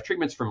anymore, or we have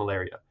treatments for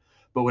malaria.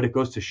 But what it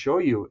goes to show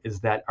you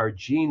is that our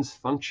genes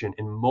function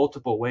in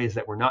multiple ways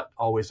that we're not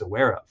always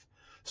aware of.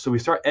 So we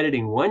start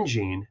editing one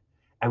gene,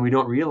 and we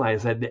don't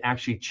realize that they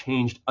actually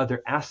changed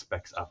other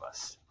aspects of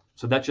us.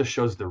 So that just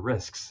shows the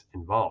risks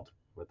involved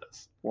with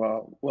this.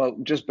 Well,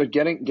 just but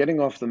getting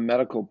off the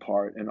medical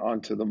part and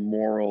onto the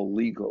moral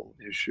legal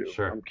issue.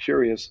 Sure. I'm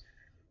curious.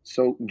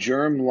 So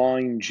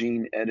germline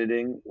gene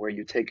editing, where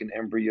you take an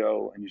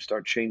embryo and you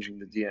start changing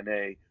the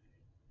DNA,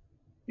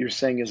 you're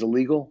saying is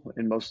illegal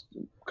in most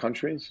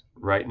countries?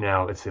 Right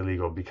now, it's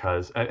illegal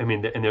because I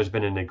mean, and there's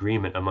been an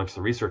agreement amongst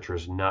the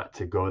researchers not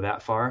to go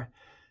that far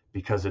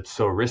because it's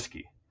so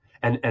risky.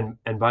 And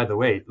by the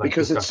way, like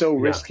Because this it's doctor, so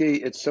yeah, risky.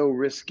 It's so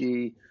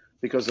risky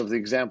because of the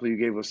example you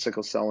gave of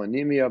sickle cell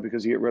anemia,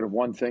 because you get rid of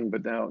one thing,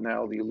 but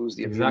now you lose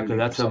the exactly. immunity for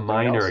That's a something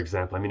minor else.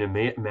 example. I mean,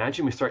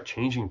 imagine we start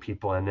changing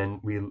people and then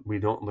we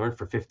don't learn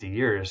for 50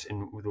 years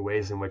in the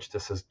ways in which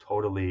this has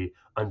totally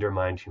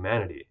undermined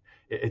humanity.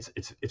 It's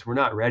we're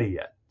not ready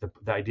yet.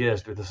 The idea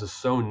is that this is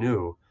so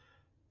new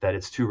that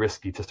it's too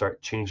risky to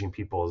start changing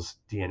people's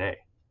DNA.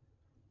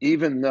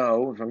 Even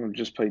though, if I'm going to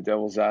just play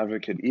devil's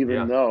advocate, even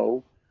Yeah,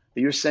 though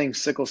you're saying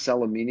sickle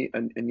cell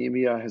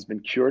anemia has been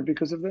cured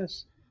because of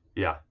this,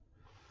 yeah.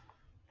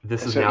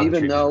 This and is so now the even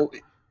treatment. though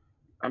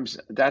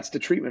that's the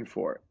treatment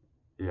for it,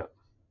 Yeah,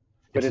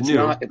 but it's it's new,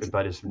 not,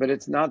 but it's but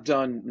it's not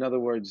done. In other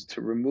words,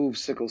 to remove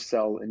sickle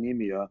cell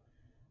anemia,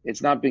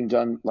 it's not being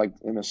done like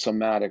in a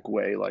somatic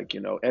way, like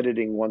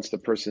editing once the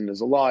person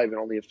is alive. It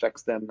only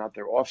affects them, not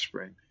their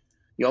offspring.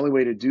 The only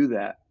way to do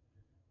that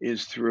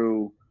is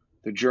through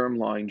the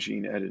germline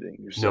gene editing,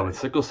 you're no, with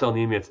saying. sickle cell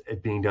anemia, it's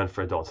being done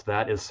for adults.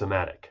 That is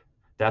somatic.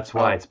 That's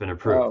why Oh, it's been oh,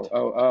 approved.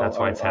 oh, That's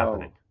why it's oh,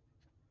 happening.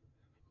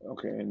 oh, oh.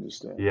 Okay, I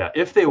understand. Yeah,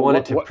 if they But wanted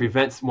what, to what,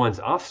 prevent one's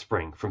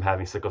offspring from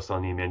having sickle cell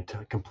anemia and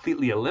to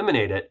completely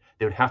eliminate it,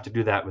 they would have to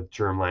do that with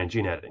germline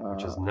gene editing,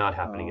 which is uh, not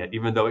happening uh, yet,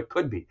 even though it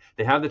could be.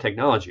 They have the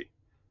technology.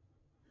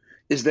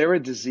 is there a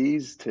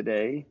disease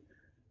today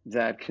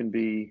that can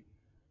be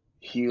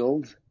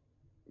healed,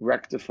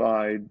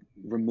 rectified,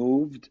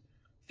 removed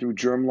through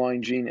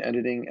germline gene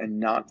editing and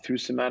not through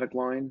somatic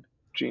line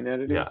gene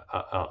editing? Yeah,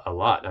 a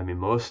lot. I mean,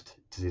 most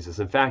diseases.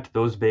 In fact,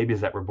 those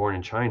babies that were born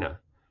in China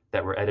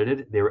that were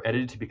edited, they were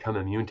edited to become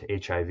immune to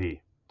HIV.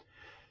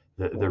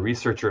 The Whoa.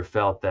 researcher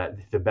felt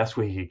that the best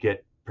way he could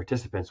get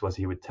participants was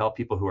he would tell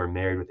people who are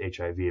married with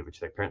HIV,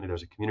 which apparently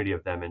there's a community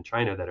of them in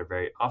China that are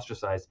very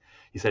ostracized.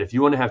 He said, if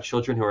you want to have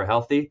children who are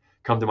healthy,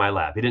 come to my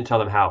lab. He didn't tell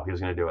them how he was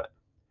going to do it.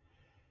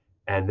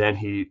 And then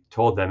he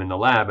told them in the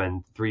lab,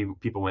 and 3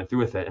 people went through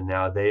with it, and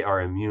now they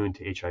are immune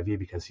to HIV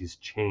because he's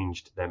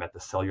changed them at the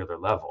cellular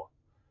level.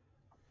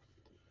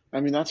 I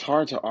mean, that's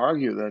hard to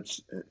argue that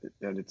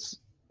it's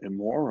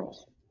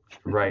immoral.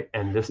 Right.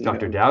 And this You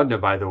Dr. know,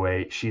 Doudna, by the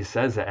way, she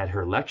says that at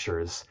her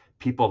lectures,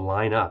 people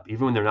line up,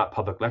 even when they're not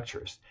public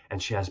lectures.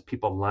 And she has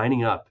people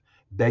lining up,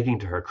 begging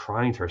to her,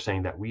 crying to her,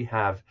 saying that we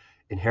have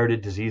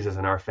inherited diseases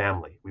in our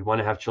family. We want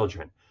to have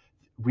children.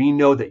 We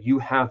know that you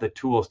have the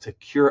tools to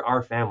cure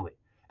our family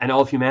and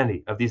all of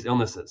humanity of these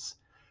illnesses.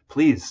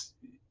 Please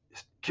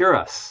cure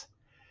us.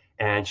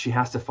 And she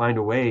has to find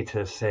a way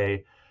to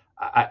say,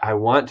 I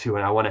want to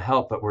and I want to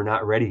help, but we're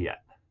not ready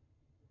yet.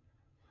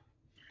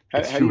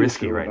 It's How too do you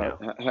risky feel right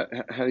about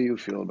now. how do you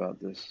feel about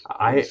this,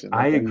 I Jason?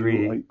 I Like,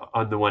 agree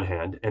on the one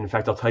hand, and in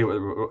fact, I'll tell you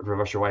what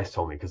Rav Weiss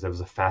told me, because it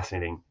was a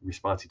fascinating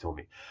response he told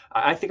me.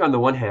 I think on the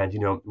one hand,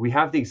 we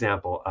have the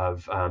example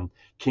of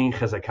King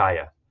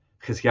Hezekiah,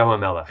 Chizkiyahu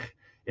HaMelech.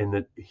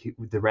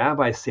 The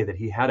rabbis say that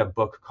he had a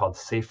book called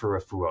Sefer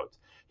Refuot.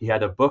 He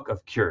had a book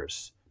of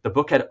cures. The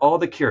book had all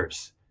the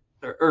cures,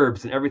 the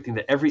herbs and everything,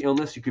 that every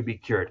illness you could be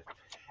cured.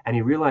 And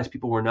he realized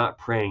people were not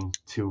praying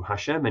to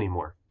Hashem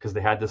anymore because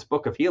they had this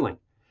book of healing.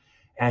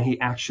 And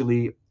he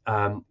actually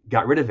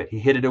got rid of it. He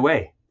hid it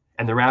away.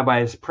 And the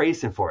rabbis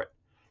praised him for it,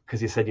 because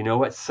he said, you know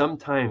what?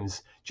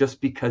 Sometimes just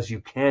because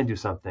you can do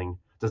something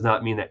does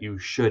not mean that you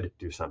should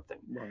do something,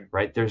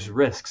 right? There's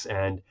risks,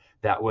 and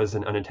that was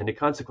an unintended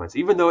consequence.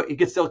 Even though he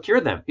could still cure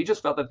them, he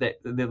just felt that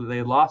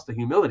they lost the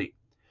humility.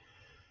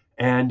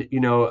 And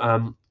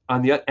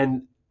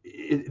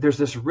there's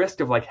this risk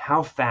of like,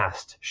 how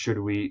fast should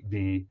we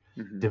be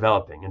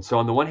developing? And so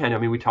on the one hand,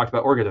 we talked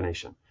about organ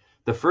donation.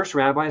 The first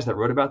rabbis that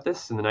wrote about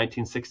this in the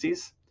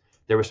 1960s,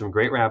 there were some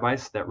great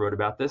rabbis that wrote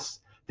about this.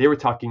 They were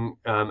talking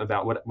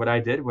about what I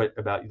did,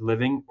 about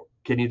living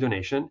kidney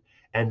donation,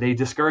 and they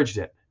discouraged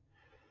it.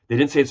 They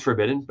didn't say it's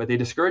forbidden, but they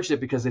discouraged it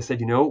because they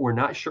said, we're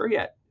not sure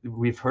yet.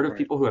 We've heard of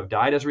people who have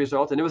died as a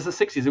result, and it was the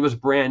 60s. It was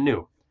brand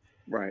new.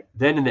 Right.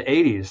 Then in the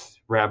 80s,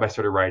 rabbis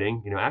started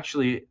writing,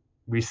 actually,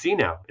 we see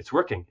now it's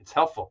working. It's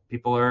helpful.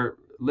 People are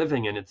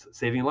living, and it's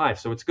saving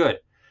lives, so it's good.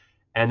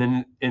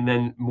 And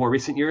then more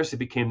recent years, it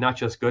became not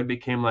just good, it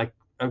became like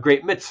a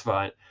great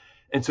mitzvah.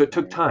 And so it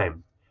took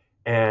time.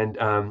 And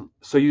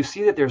so you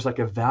see that there's like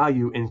a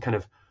value in kind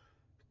of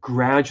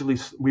gradually,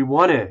 we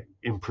want to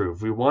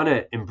improve, we want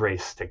to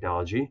embrace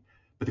technology,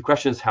 but the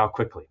question is how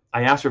quickly.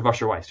 I asked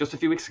Rav Weiss just a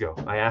few weeks ago,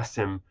 I asked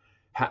him,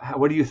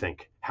 what do you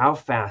think? How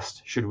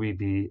fast should we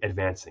be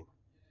advancing?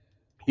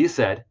 He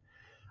said,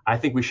 I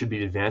think we should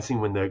be advancing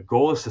when the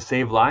goal is to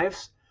save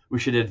lives, we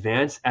should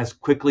advance as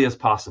quickly as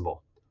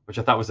possible. Which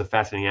I thought was a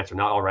fascinating answer.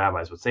 Not all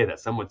rabbis would say that.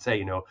 Some would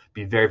say,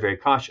 be very, very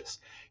cautious.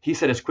 He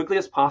said as quickly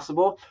as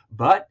possible,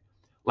 but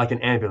like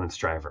an ambulance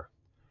driver.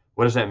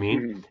 What does that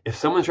mean? If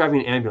someone's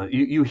driving an ambulance,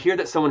 you hear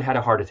that someone had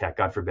a heart attack,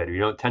 God forbid,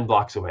 or 10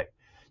 blocks away.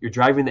 You're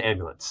driving the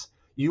ambulance.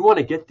 You want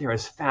to get there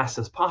as fast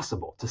as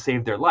possible to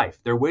save their life.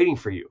 They're waiting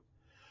for you.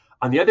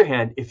 On the other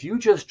hand, if you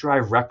just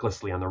drive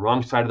recklessly on the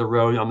wrong side of the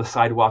road, on the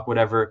sidewalk,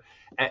 whatever,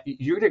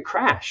 you're going to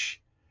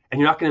crash and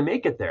you're not going to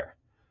make it there.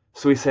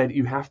 So he said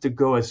you have to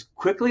go as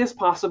quickly as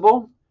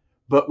possible,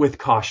 but with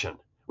caution,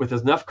 with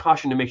enough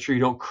caution to make sure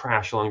you don't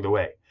crash along the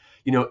way.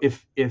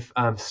 If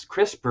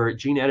CRISPR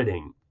gene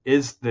editing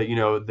is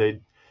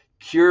the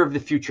cure of the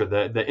future,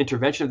 the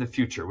intervention of the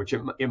future, which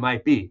it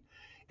might be,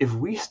 if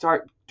we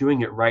start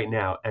doing it right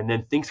now and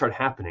then things start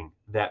happening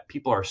that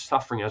people are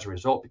suffering as a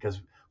result because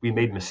we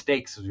made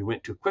mistakes as we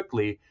went too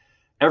quickly,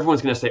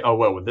 everyone's going to say, oh,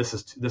 whoa, this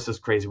is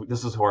crazy,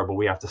 this is horrible,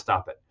 we have to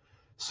stop it.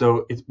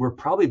 So we're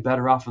probably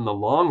better off in the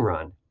long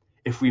run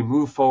if we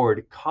move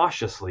forward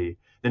cautiously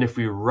than if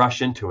we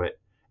rush into it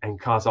and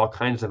cause all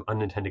kinds of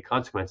unintended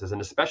consequences,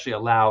 and especially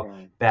allow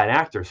bad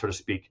actors, so to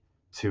speak,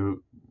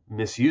 to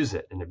misuse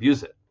it and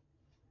abuse it.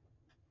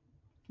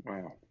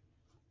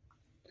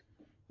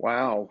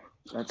 Wow,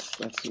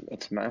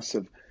 that's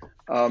massive.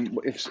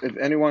 If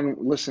anyone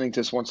listening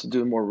to this wants to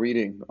do more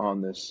reading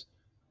on this,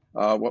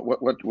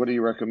 what do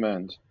you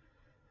recommend?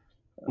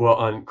 Well,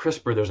 on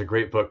CRISPR, there's a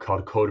great book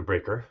called Code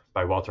Breaker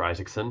by Walter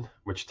Isaacson,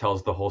 which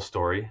tells the whole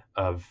story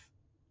of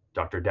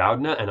Dr.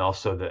 Doudna and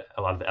also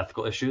a lot of the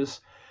ethical issues.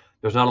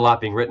 There's not a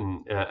lot being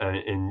written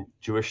in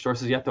Jewish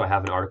sources yet, though I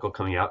have an article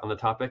coming out on the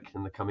topic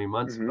in the coming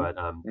months, but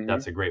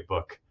that's a great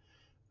book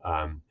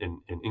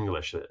in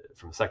English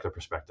from a secular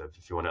perspective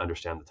if you want to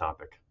understand the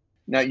topic.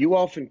 Now, you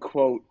often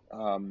quote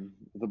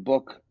the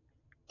book,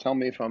 tell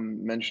me if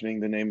I'm mentioning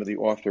the name of the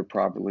author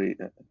properly,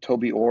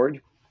 Toby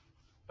Ord?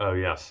 Oh,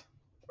 yes.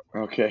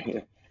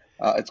 Okay.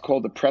 It's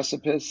called The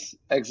Precipice,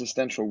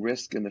 Existential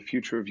Risk and the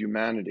Future of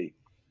Humanity.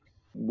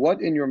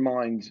 What in your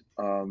mind,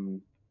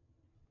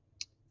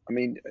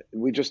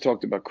 we just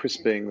talked about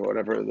crisping, or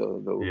whatever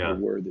the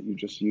word that you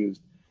just used.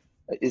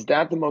 Is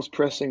that the most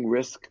pressing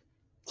risk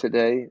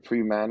today for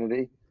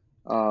humanity?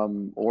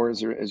 Or is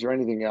there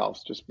anything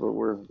else? Just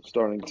we're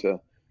starting to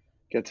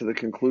get to the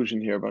conclusion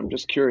here, but I'm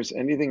just curious,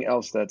 anything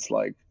else that's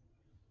like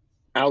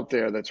out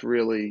there that's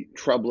really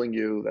troubling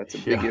you, that's a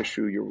big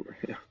issue?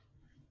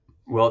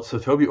 Well, so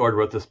Toby Ord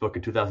wrote this book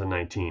in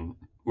 2019,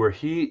 where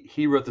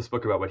he wrote this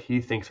book about what he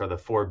thinks are the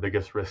 4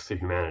 biggest risks to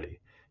humanity.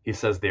 He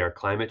says they are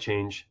climate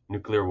change,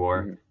 nuclear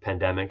war,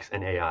 pandemics,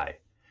 and AI.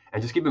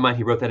 And just keep in mind,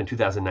 he wrote that in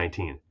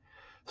 2019.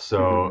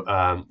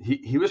 So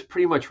he was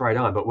pretty much right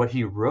on. But what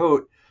he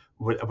wrote,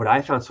 what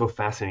I found so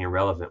fascinating and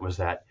relevant, was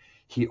that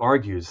he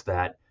argues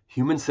that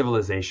human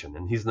civilization,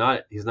 and he's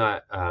not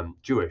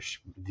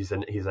Jewish, he's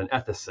an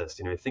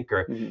ethicist, a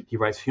thinker. He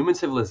writes human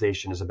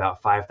civilization is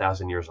about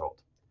 5,000 years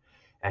old.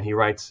 And he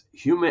writes,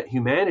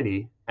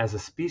 humanity as a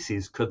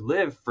species could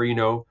live for,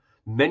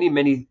 many,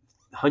 many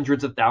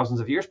hundreds of thousands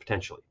of years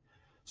potentially.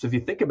 So if you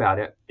think about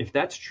it, if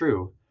that's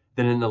true,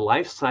 then in the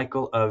life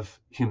cycle of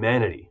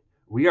humanity,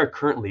 we are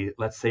currently,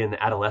 let's say, in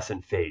the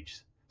adolescent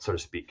phase, so to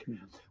speak,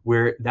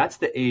 where that's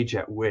the age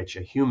at which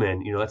a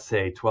human, let's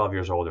say 12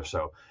 years old or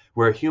so,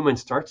 where a human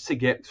starts to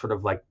get sort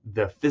of like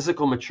the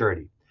physical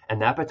maturity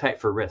and appetite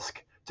for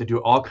risk to do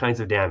all kinds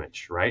of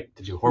damage, right?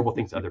 To do horrible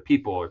things to other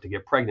people or to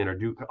get pregnant or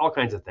do all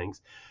kinds of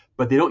things.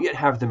 But they don't yet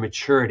have the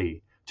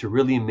maturity to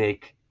really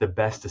make the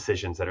best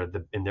decisions that are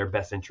in their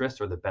best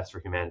interest or the best for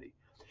humanity.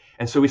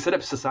 And so we set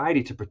up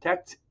society to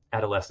protect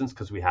adolescents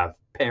because we have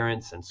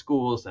parents and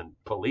schools and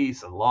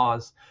police and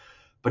laws.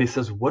 But he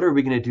says, what are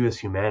we going to do as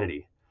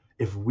humanity?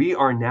 If we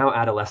are now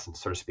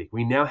adolescents, so to speak,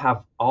 we now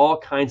have all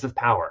kinds of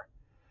power.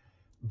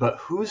 But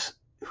who's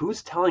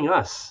telling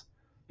us,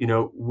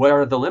 what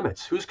are the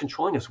limits? Who's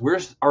controlling us?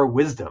 Where's our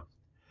wisdom?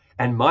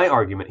 And my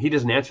argument, he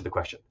doesn't answer the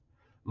question.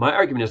 My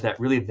argument is that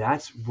really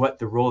that's what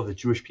the role of the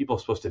Jewish people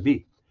is supposed to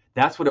be.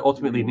 That's what it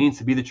ultimately means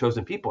to be the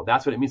chosen people.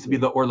 That's what it means to be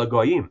the Or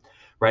LaGoyim,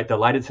 right? The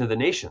light into the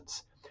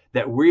nations.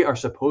 That we are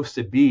supposed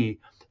to be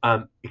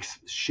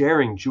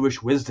sharing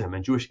Jewish wisdom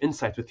and Jewish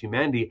insights with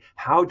humanity.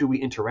 How do we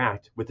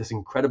interact with this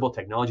incredible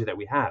technology that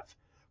we have,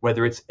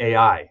 whether it's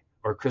AI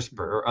or CRISPR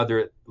or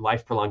other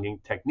life-prolonging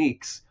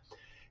techniques?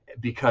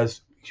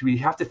 Because we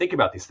have to think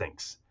about these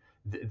things.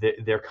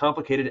 They're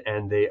complicated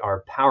and they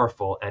are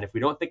powerful. And if we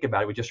don't think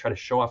about it, we just try to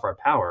show off our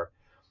power,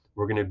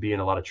 we're going to be in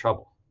a lot of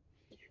trouble.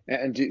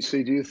 And do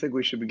you think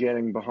we should be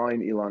getting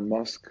behind Elon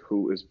Musk,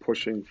 who is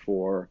pushing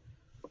for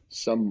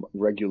some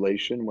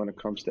regulation when it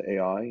comes to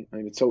AI? I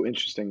mean, it's so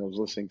interesting. I was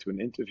listening to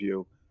an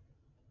interview,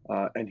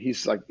 and he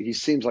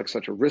seems like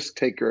such a risk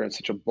taker and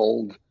such a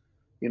bold,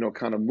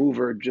 kind of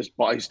mover. Just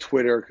buys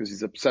Twitter because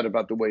he's upset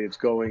about the way it's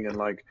going, and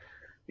like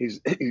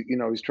he's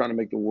trying to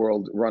make the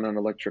world run on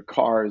electric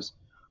cars.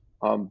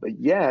 But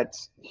yet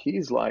he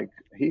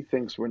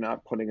thinks we're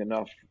not putting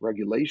enough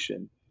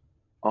regulation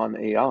on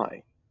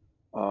AI.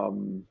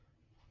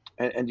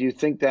 And do you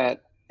think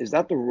is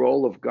that the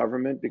role of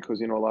government?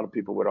 Because, a lot of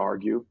people would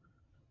argue,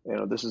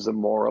 this is a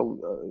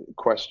moral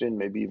question,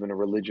 maybe even a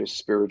religious,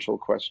 spiritual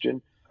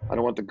question. I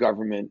don't want the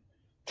government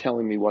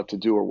telling me what to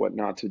do or what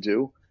not to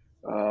do.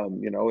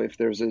 If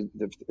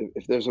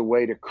there's a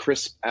way to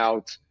crisp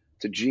out,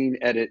 to gene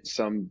edit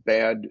some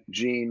bad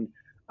gene,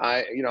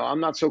 I'm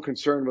not so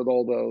concerned with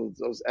all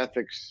those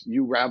ethics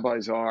you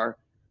rabbis are.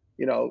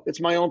 It's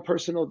my own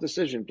personal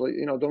decision. But,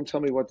 don't tell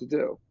me what to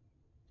do.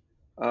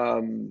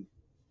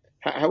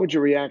 How would you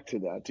react to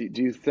that?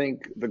 Do you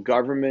think the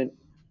government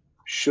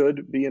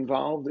should be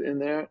involved in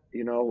that?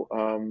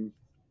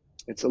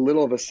 It's a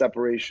little of a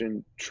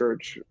separation,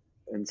 church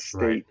and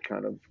state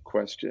kind of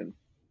question.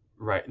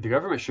 Right. The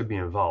government should be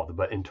involved,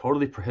 but in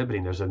totally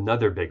prohibiting, there's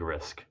another big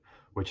risk,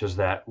 which is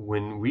that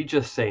when we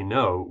just say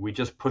no, we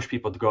just push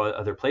people to go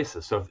other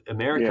places. So if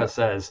America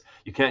says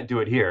you can't do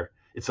it here,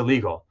 it's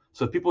illegal.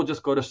 So people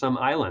just go to some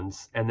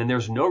islands and then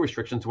there's no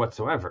restrictions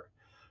whatsoever.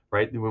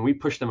 Right? When we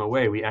push them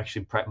away, we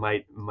actually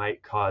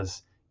might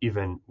cause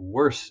even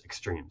worse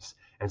extremes.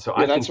 And so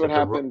I think that's what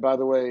happened. By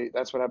the way,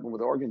 that's what happened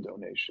with organ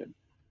donation.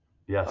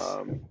 Yes.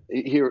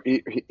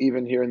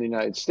 Even here in the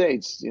United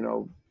States,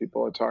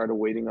 people are tired of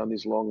waiting on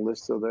these long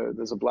lists. So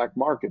there's a black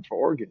market for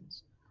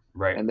organs.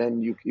 Right. And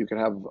then you can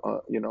have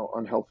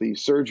unhealthy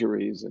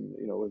surgeries and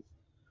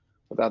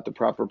without the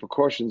proper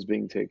precautions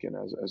being taken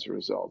as a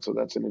result. So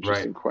that's an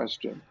interesting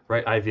question.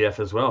 Right. IVF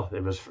as well.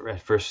 It was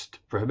at first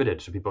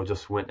prohibited, so people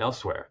just went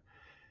elsewhere.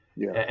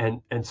 Yeah.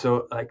 And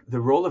so like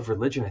the role of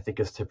religion, I think,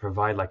 is to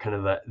provide like kind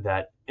of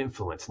that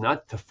influence,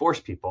 not to force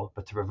people,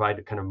 but to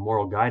provide kind of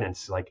moral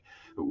guidance. Like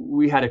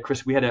we had a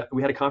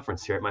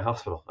conference here at my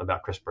hospital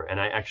about CRISPR,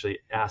 and I actually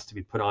asked to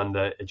be put on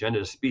the agenda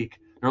to speak.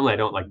 Normally I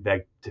don't like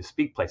beg to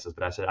speak places,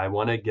 but I said I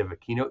want to give a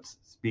keynote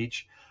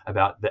speech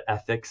about the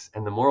ethics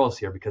and the morals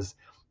here, because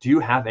do you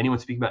have anyone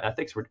speaking about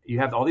ethics? You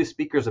have all these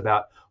speakers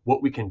about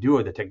what we can do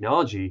with the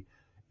technology.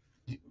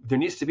 There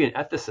needs to be an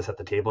ethicist at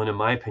the table, and in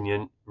my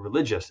opinion,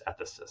 religious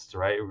ethicists,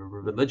 right?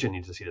 Religion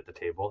needs a seat at the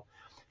table.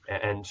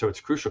 And so it's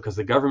crucial because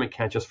the government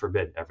can't just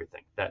forbid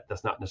everything.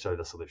 That's not necessarily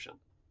the solution.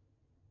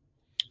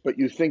 But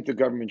you think the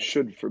government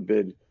should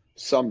forbid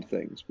some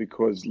things,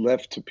 because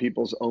left to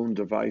people's own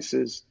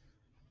devices,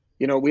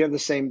 we have the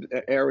same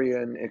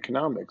area in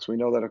economics. We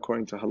know that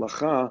according to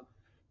halakha,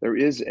 there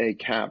is a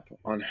cap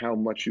on how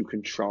much you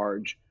can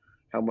charge,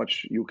 how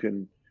much you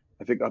can,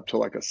 I think up to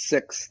like a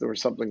sixth or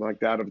something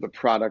like that of the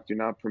product you're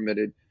not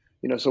permitted.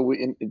 So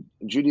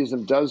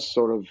Judaism does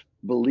sort of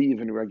believe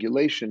in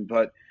regulation,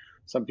 but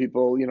some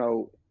people,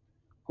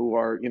 who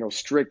are,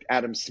 strict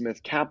Adam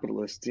Smith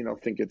capitalists,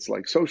 think it's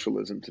like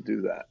socialism to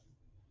do that.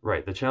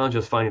 Right. The challenge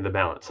is finding the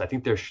balance. I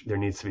think there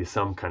needs to be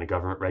some kind of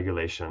government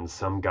regulations,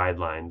 some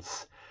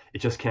guidelines. It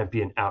just can't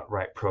be an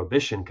outright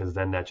prohibition, because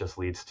then that just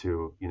leads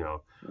to,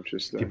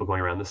 people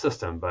going around the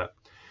system. But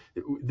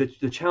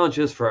the challenge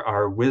is for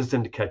our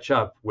wisdom to catch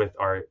up with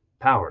our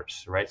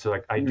powers, right? So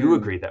like I do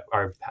agree that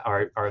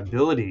our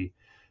ability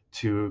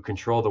to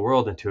control the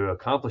world and to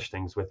accomplish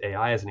things with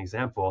AI as an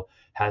example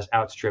has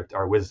outstripped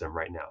our wisdom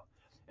right now.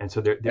 And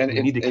so we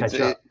need to catch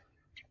up.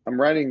 I'm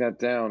writing that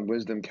down.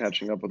 Wisdom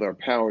catching up with our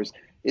powers.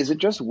 Is it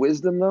just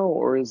wisdom though,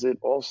 or is it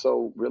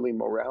also really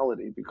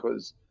morality?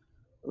 Because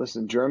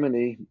listen,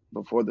 Germany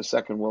before the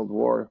Second World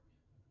War,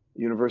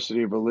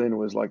 University of Berlin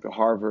was like the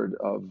Harvard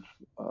of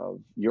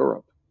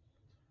Europe.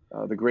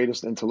 The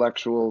greatest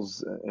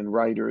intellectuals and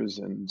writers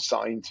and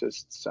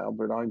scientists,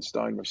 Albert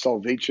Einstein, or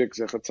Soloveitchik,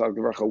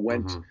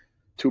 went Hmm.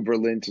 to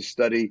Berlin to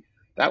study.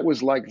 That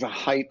was like the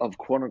height of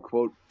quote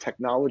unquote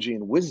technology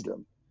and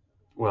wisdom.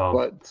 Well,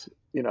 But,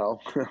 you know,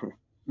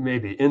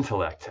 maybe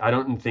intellect. I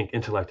don't think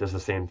intellect is the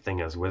same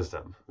thing as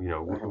wisdom.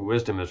 uh,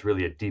 Wisdom is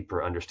really a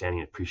deeper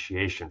understanding and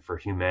appreciation for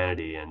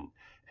humanity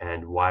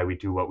and why we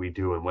do what we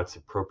do and what's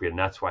appropriate. And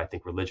that's why I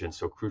think religion is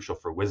so crucial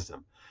for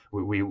wisdom.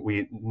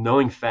 We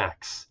knowing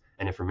facts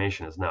and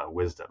information is not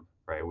wisdom,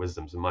 right?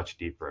 Wisdom is much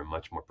deeper and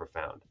much more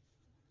profound.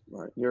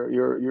 right.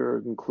 You're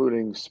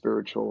including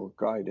spiritual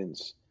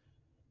guidance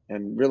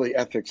and really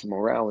ethics and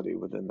morality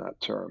within that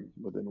term,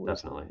 within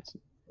wisdom. Definitely.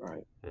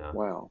 Right. Yeah.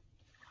 Wow.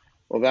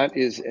 Well, that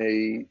is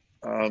a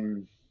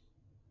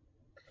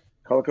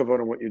kol hakavod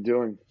on what you're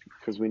doing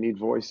because we need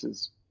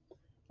voices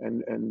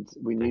and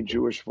we need Thank you.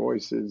 Jewish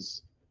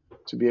voices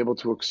to be able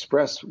to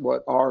express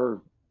what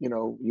our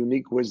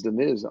unique wisdom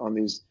is on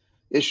these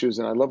issues.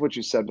 And I love what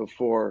you said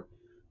before,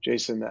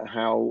 Jason, that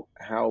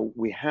how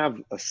we have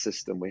a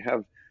system, we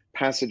have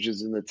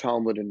passages in the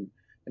Talmud and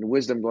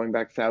wisdom going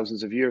back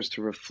thousands of years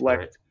to Right.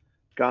 reflect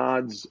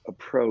God's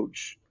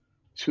approach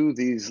to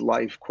these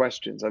life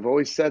questions. I've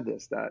always said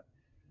this, that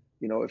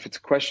if it's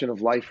a question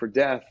of life or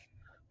death,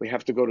 we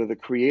have to go to the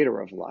creator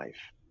of life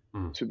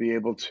Mm. to be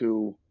able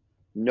to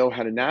know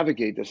how to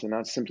navigate this and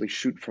not simply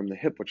shoot from the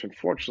hip, which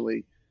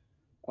unfortunately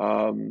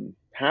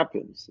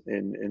happens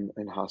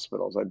in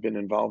hospitals. I've been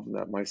involved in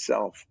that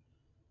myself.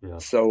 Yeah.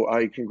 So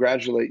I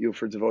congratulate you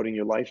for devoting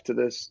your life to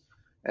this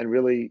and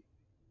really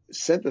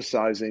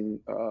synthesizing,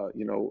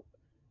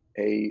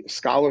 a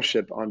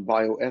scholarship on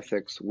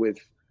bioethics with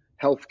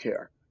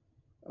healthcare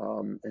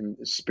and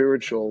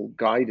spiritual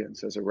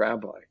guidance as a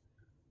rabbi.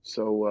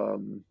 So,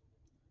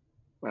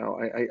 wow,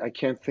 I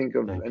can't think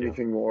of Thank you.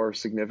 anything more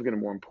significant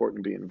and more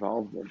important to be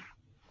involved in.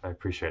 I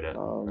appreciate it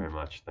very Um,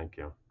 much. Thank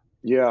you.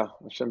 yeah,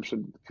 Hashem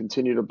should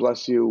continue to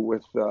bless you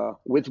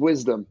with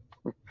wisdom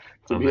to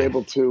be Amen.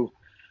 able to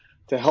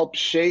help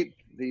shape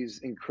these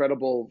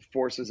incredible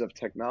forces of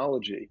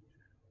technology,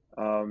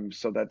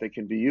 so that they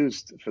can be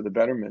used for the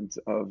betterment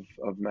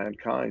of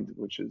mankind,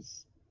 which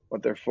is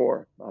what they're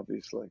for,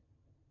 obviously.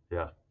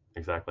 Yeah,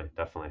 exactly.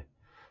 Definitely.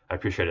 I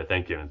appreciate it.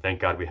 Thank you. And thank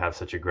God we have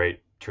such a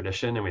great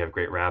tradition and we have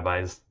great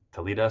rabbis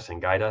to lead us and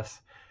guide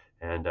us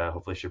and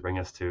hopefully should bring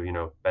us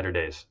to, better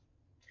days.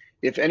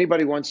 If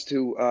anybody wants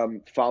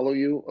to follow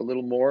you a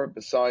little more,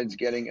 besides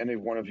getting any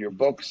one of your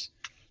books,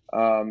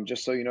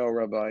 just so you know,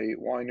 Rabbi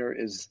Weiner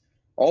is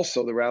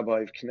also the rabbi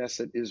of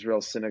Knesset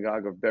Israel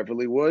Synagogue of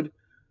Beverlywood.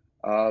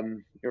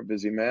 You're a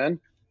busy man.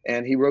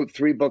 And he wrote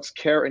 3 books: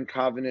 Care and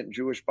Covenant,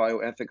 Jewish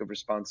Bioethic of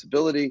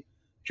Responsibility,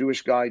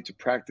 Jewish Guide to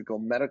Practical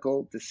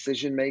Medical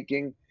Decision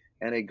Making,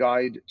 and a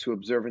Guide to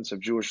Observance of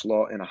Jewish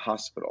Law in a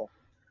Hospital.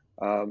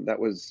 That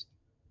was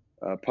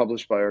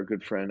published by our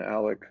good friend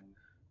Alec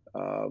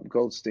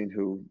Goldstein,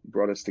 who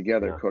brought us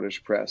together, Yeah.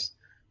 Kodesh Press.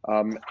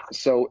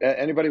 So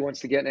anybody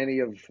wants to get any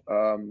of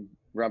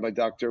Rabbi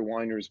Dr.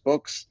 Weiner's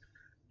books,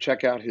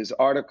 check out his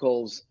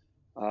articles.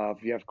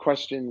 If you have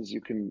questions,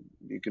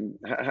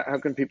 how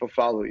can people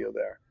follow you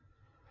there?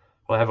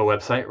 Well, I have a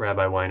website,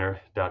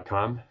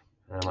 rabbiweiner.com,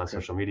 and I'm on Okay.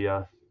 social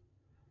media.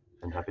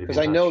 I'm happy to be Because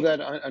in I know touch.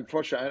 that,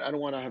 unfortunately, I don't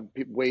want to have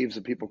waves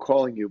of people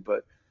calling you,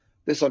 but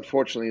this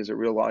unfortunately is a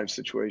real life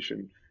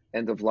situation,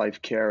 end of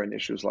life care and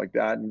issues like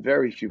that. And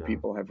very few Yeah.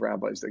 people have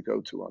rabbis they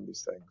go to on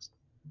these things.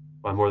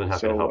 Well, I'm more than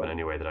happy to help So in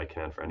any way that I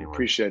can for anyone.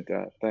 appreciate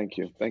that. Thank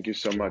you. Thank you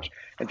so Yeah. much.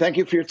 And thank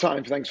you for your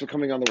time. Thanks for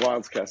coming on the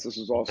Wildcast. This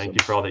was Thank awesome. you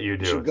for all that you You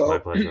do. should It's my go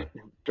pleasure.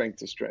 strength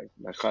to strength.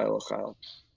 L'chail, l'chail.